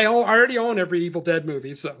physical. I already own every Evil Dead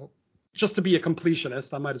movie, so just to be a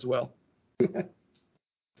completionist, I might as well.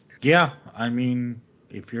 Yeah, I mean,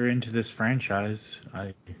 if you're into this franchise,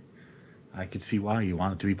 I could see why you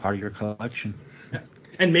want it to be part of your collection.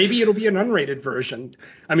 And maybe it'll be an unrated version.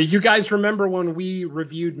 I mean, you guys remember when we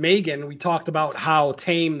reviewed Megan, we talked about how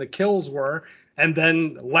tame the kills were, and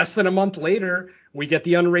then less than a month later, we get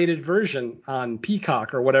the unrated version on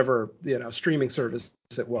Peacock or whatever, streaming service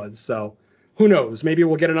it was. So who knows? Maybe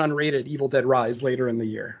we'll get an unrated Evil Dead Rise later in the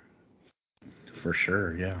year. For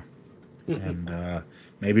sure, yeah. And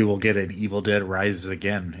maybe we'll get an Evil Dead Rises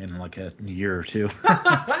again in like a year or two.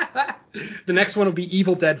 The next one will be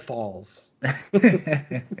Evil Dead Falls.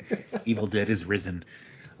 Evil Dead is risen.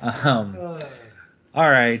 All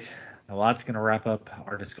right. Well, that's going to wrap up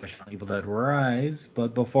our discussion on Evil Dead Rise.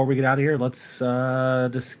 But before we get out of here, let's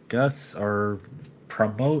discuss or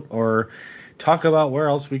promote or talk about where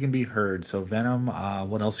else we can be heard. So, Venom,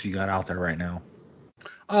 what else you got out there right now?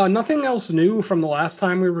 Nothing else new from the last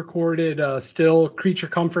time we recorded. Still Creature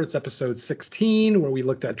Comforts episode 16, where we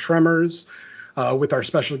looked at Tremors. with our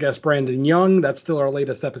special guest, Brandon Young. That's still our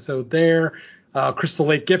latest episode there. Crystal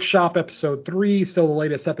Lake Gift Shop, episode 3, still the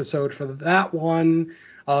latest episode for that one.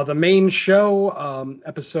 The main show,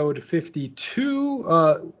 episode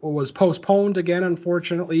 52, was postponed again,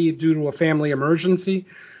 unfortunately, due to a family emergency.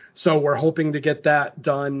 So we're hoping to get that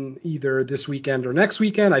done either this weekend or next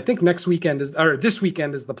weekend. I think this weekend is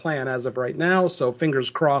the plan as of right now. So fingers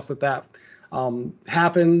crossed that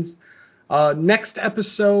happens. Next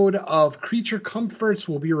episode of Creature Comforts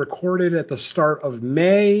will be recorded at the start of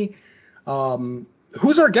May.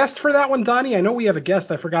 Who's our guest for that one, Donnie? I know we have a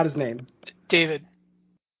guest. I forgot his name. David.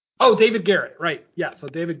 Oh, David Garrett. Right. Yeah. So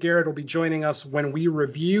David Garrett will be joining us when we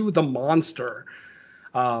review The Monster,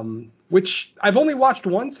 which I've only watched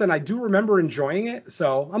once and I do remember enjoying it.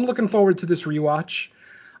 So I'm looking forward to this rewatch.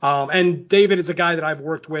 And David is a guy that I've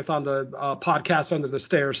worked with on the podcast Under the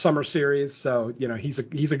Stairs summer series. So, he's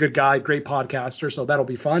a good guy, great podcaster. So that'll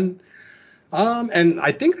be fun. And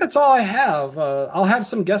I think that's all I have. I'll have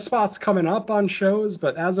some guest spots coming up on shows,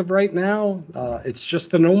 but as of right now, it's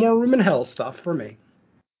just the No More Room in Hell stuff for me.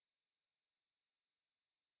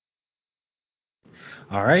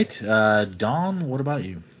 All right. Dawn, what about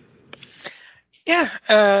you? Yeah,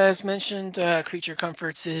 as mentioned, Creature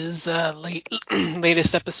Comforts is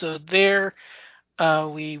latest episode there.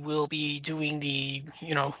 We will be doing the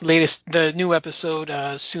new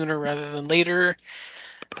episode sooner rather than later.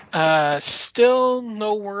 Still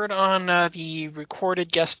no word on the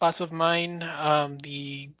recorded guest spots of mine.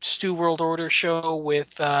 The Stu World Order show with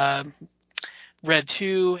Red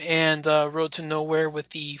 2 and Road to Nowhere with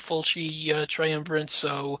the Fulci Triumvirate.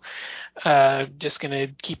 So just gonna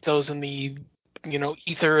keep those in the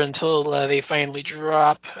ether until they finally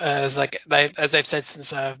drop, as I've said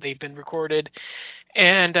since they've been recorded.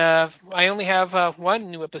 And I only have one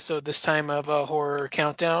new episode this time of Horror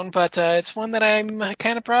Countdown, but it's one that I'm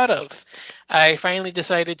kind of proud of. I finally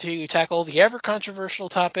decided to tackle the ever controversial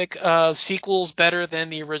topic of sequels better than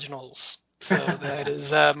the originals. So that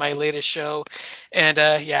is my latest show. And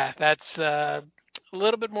that's a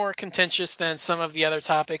little bit more contentious than some of the other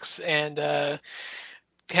topics, and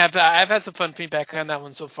I've had some fun feedback on that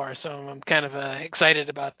one so far, so I'm kind of excited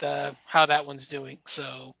about how that one's doing.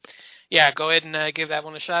 So, yeah, go ahead and give that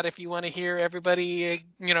one a shot if you want to hear everybody,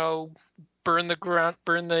 burn the ground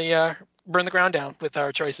down with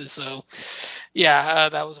our choices. So, yeah,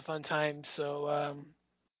 that was a fun time. So,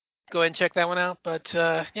 go ahead and check that one out. But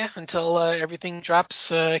until everything drops,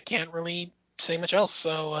 can't really say much else.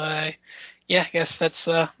 So, I guess that's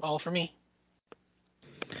all for me.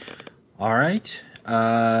 All right.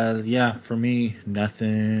 For me,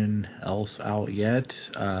 nothing else out yet.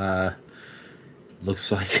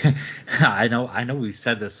 Looks like I know we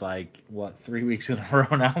said this 3 weeks in a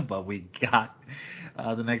row now, but we got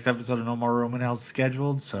the next episode of No More Room in Hell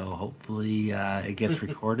scheduled, so hopefully it gets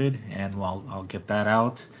recorded and I'll get that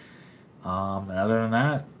out. And other than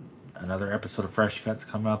that, another episode of Fresh Cuts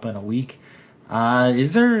coming up in a week.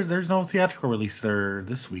 There's no theatrical release there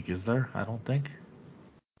this week, is there? I don't think.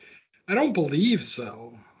 I don't believe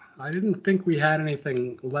so. I didn't think we had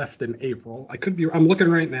anything left in April. I'm looking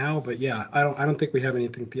right now, but yeah, I don't think we have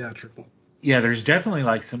anything theatrical. Yeah, there's definitely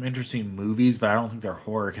some interesting movies, but I don't think they're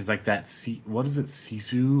horror because what is it,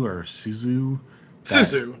 Sisu or Suzu?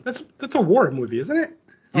 Suzu. That's a war movie, isn't it?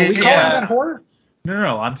 Are we calling that horror?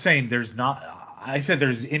 No. I'm saying there's not. I said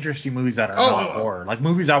there's interesting movies that are not horror, like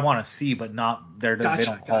movies I want to see, but not they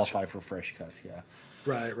don't qualify for Fresh Cuts. Yeah.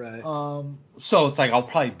 Right. So it's I'll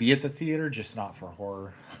probably be at the theater, just not for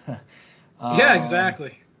horror. Yeah,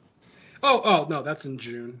 exactly. Oh, no, that's in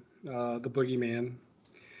June. The Boogeyman.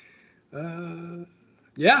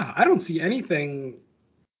 I don't see anything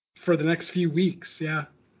for the next few weeks. Yeah.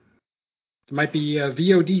 It might be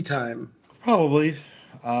VOD time. Probably.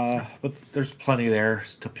 But there's plenty there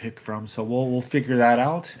to pick from, so we'll figure that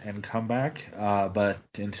out and come back. But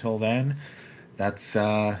until then, that's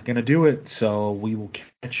gonna do it. So we will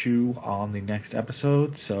catch you on the next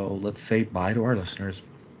episode. So let's say bye to our listeners.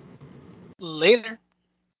 Later.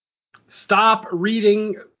 Stop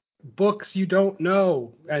reading books you don't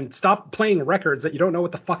know, and stop playing records that you don't know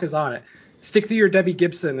what the fuck is on it. Stick to your Debbie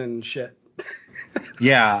Gibson and shit.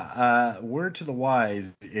 Yeah, word to the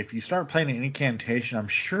wise, if you start playing an incantation, I'm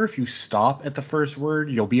sure if you stop at the first word,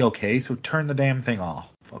 you'll be okay, so turn the damn thing off,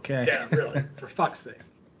 okay? Yeah, really, for fuck's sake.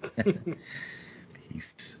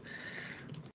 Peace.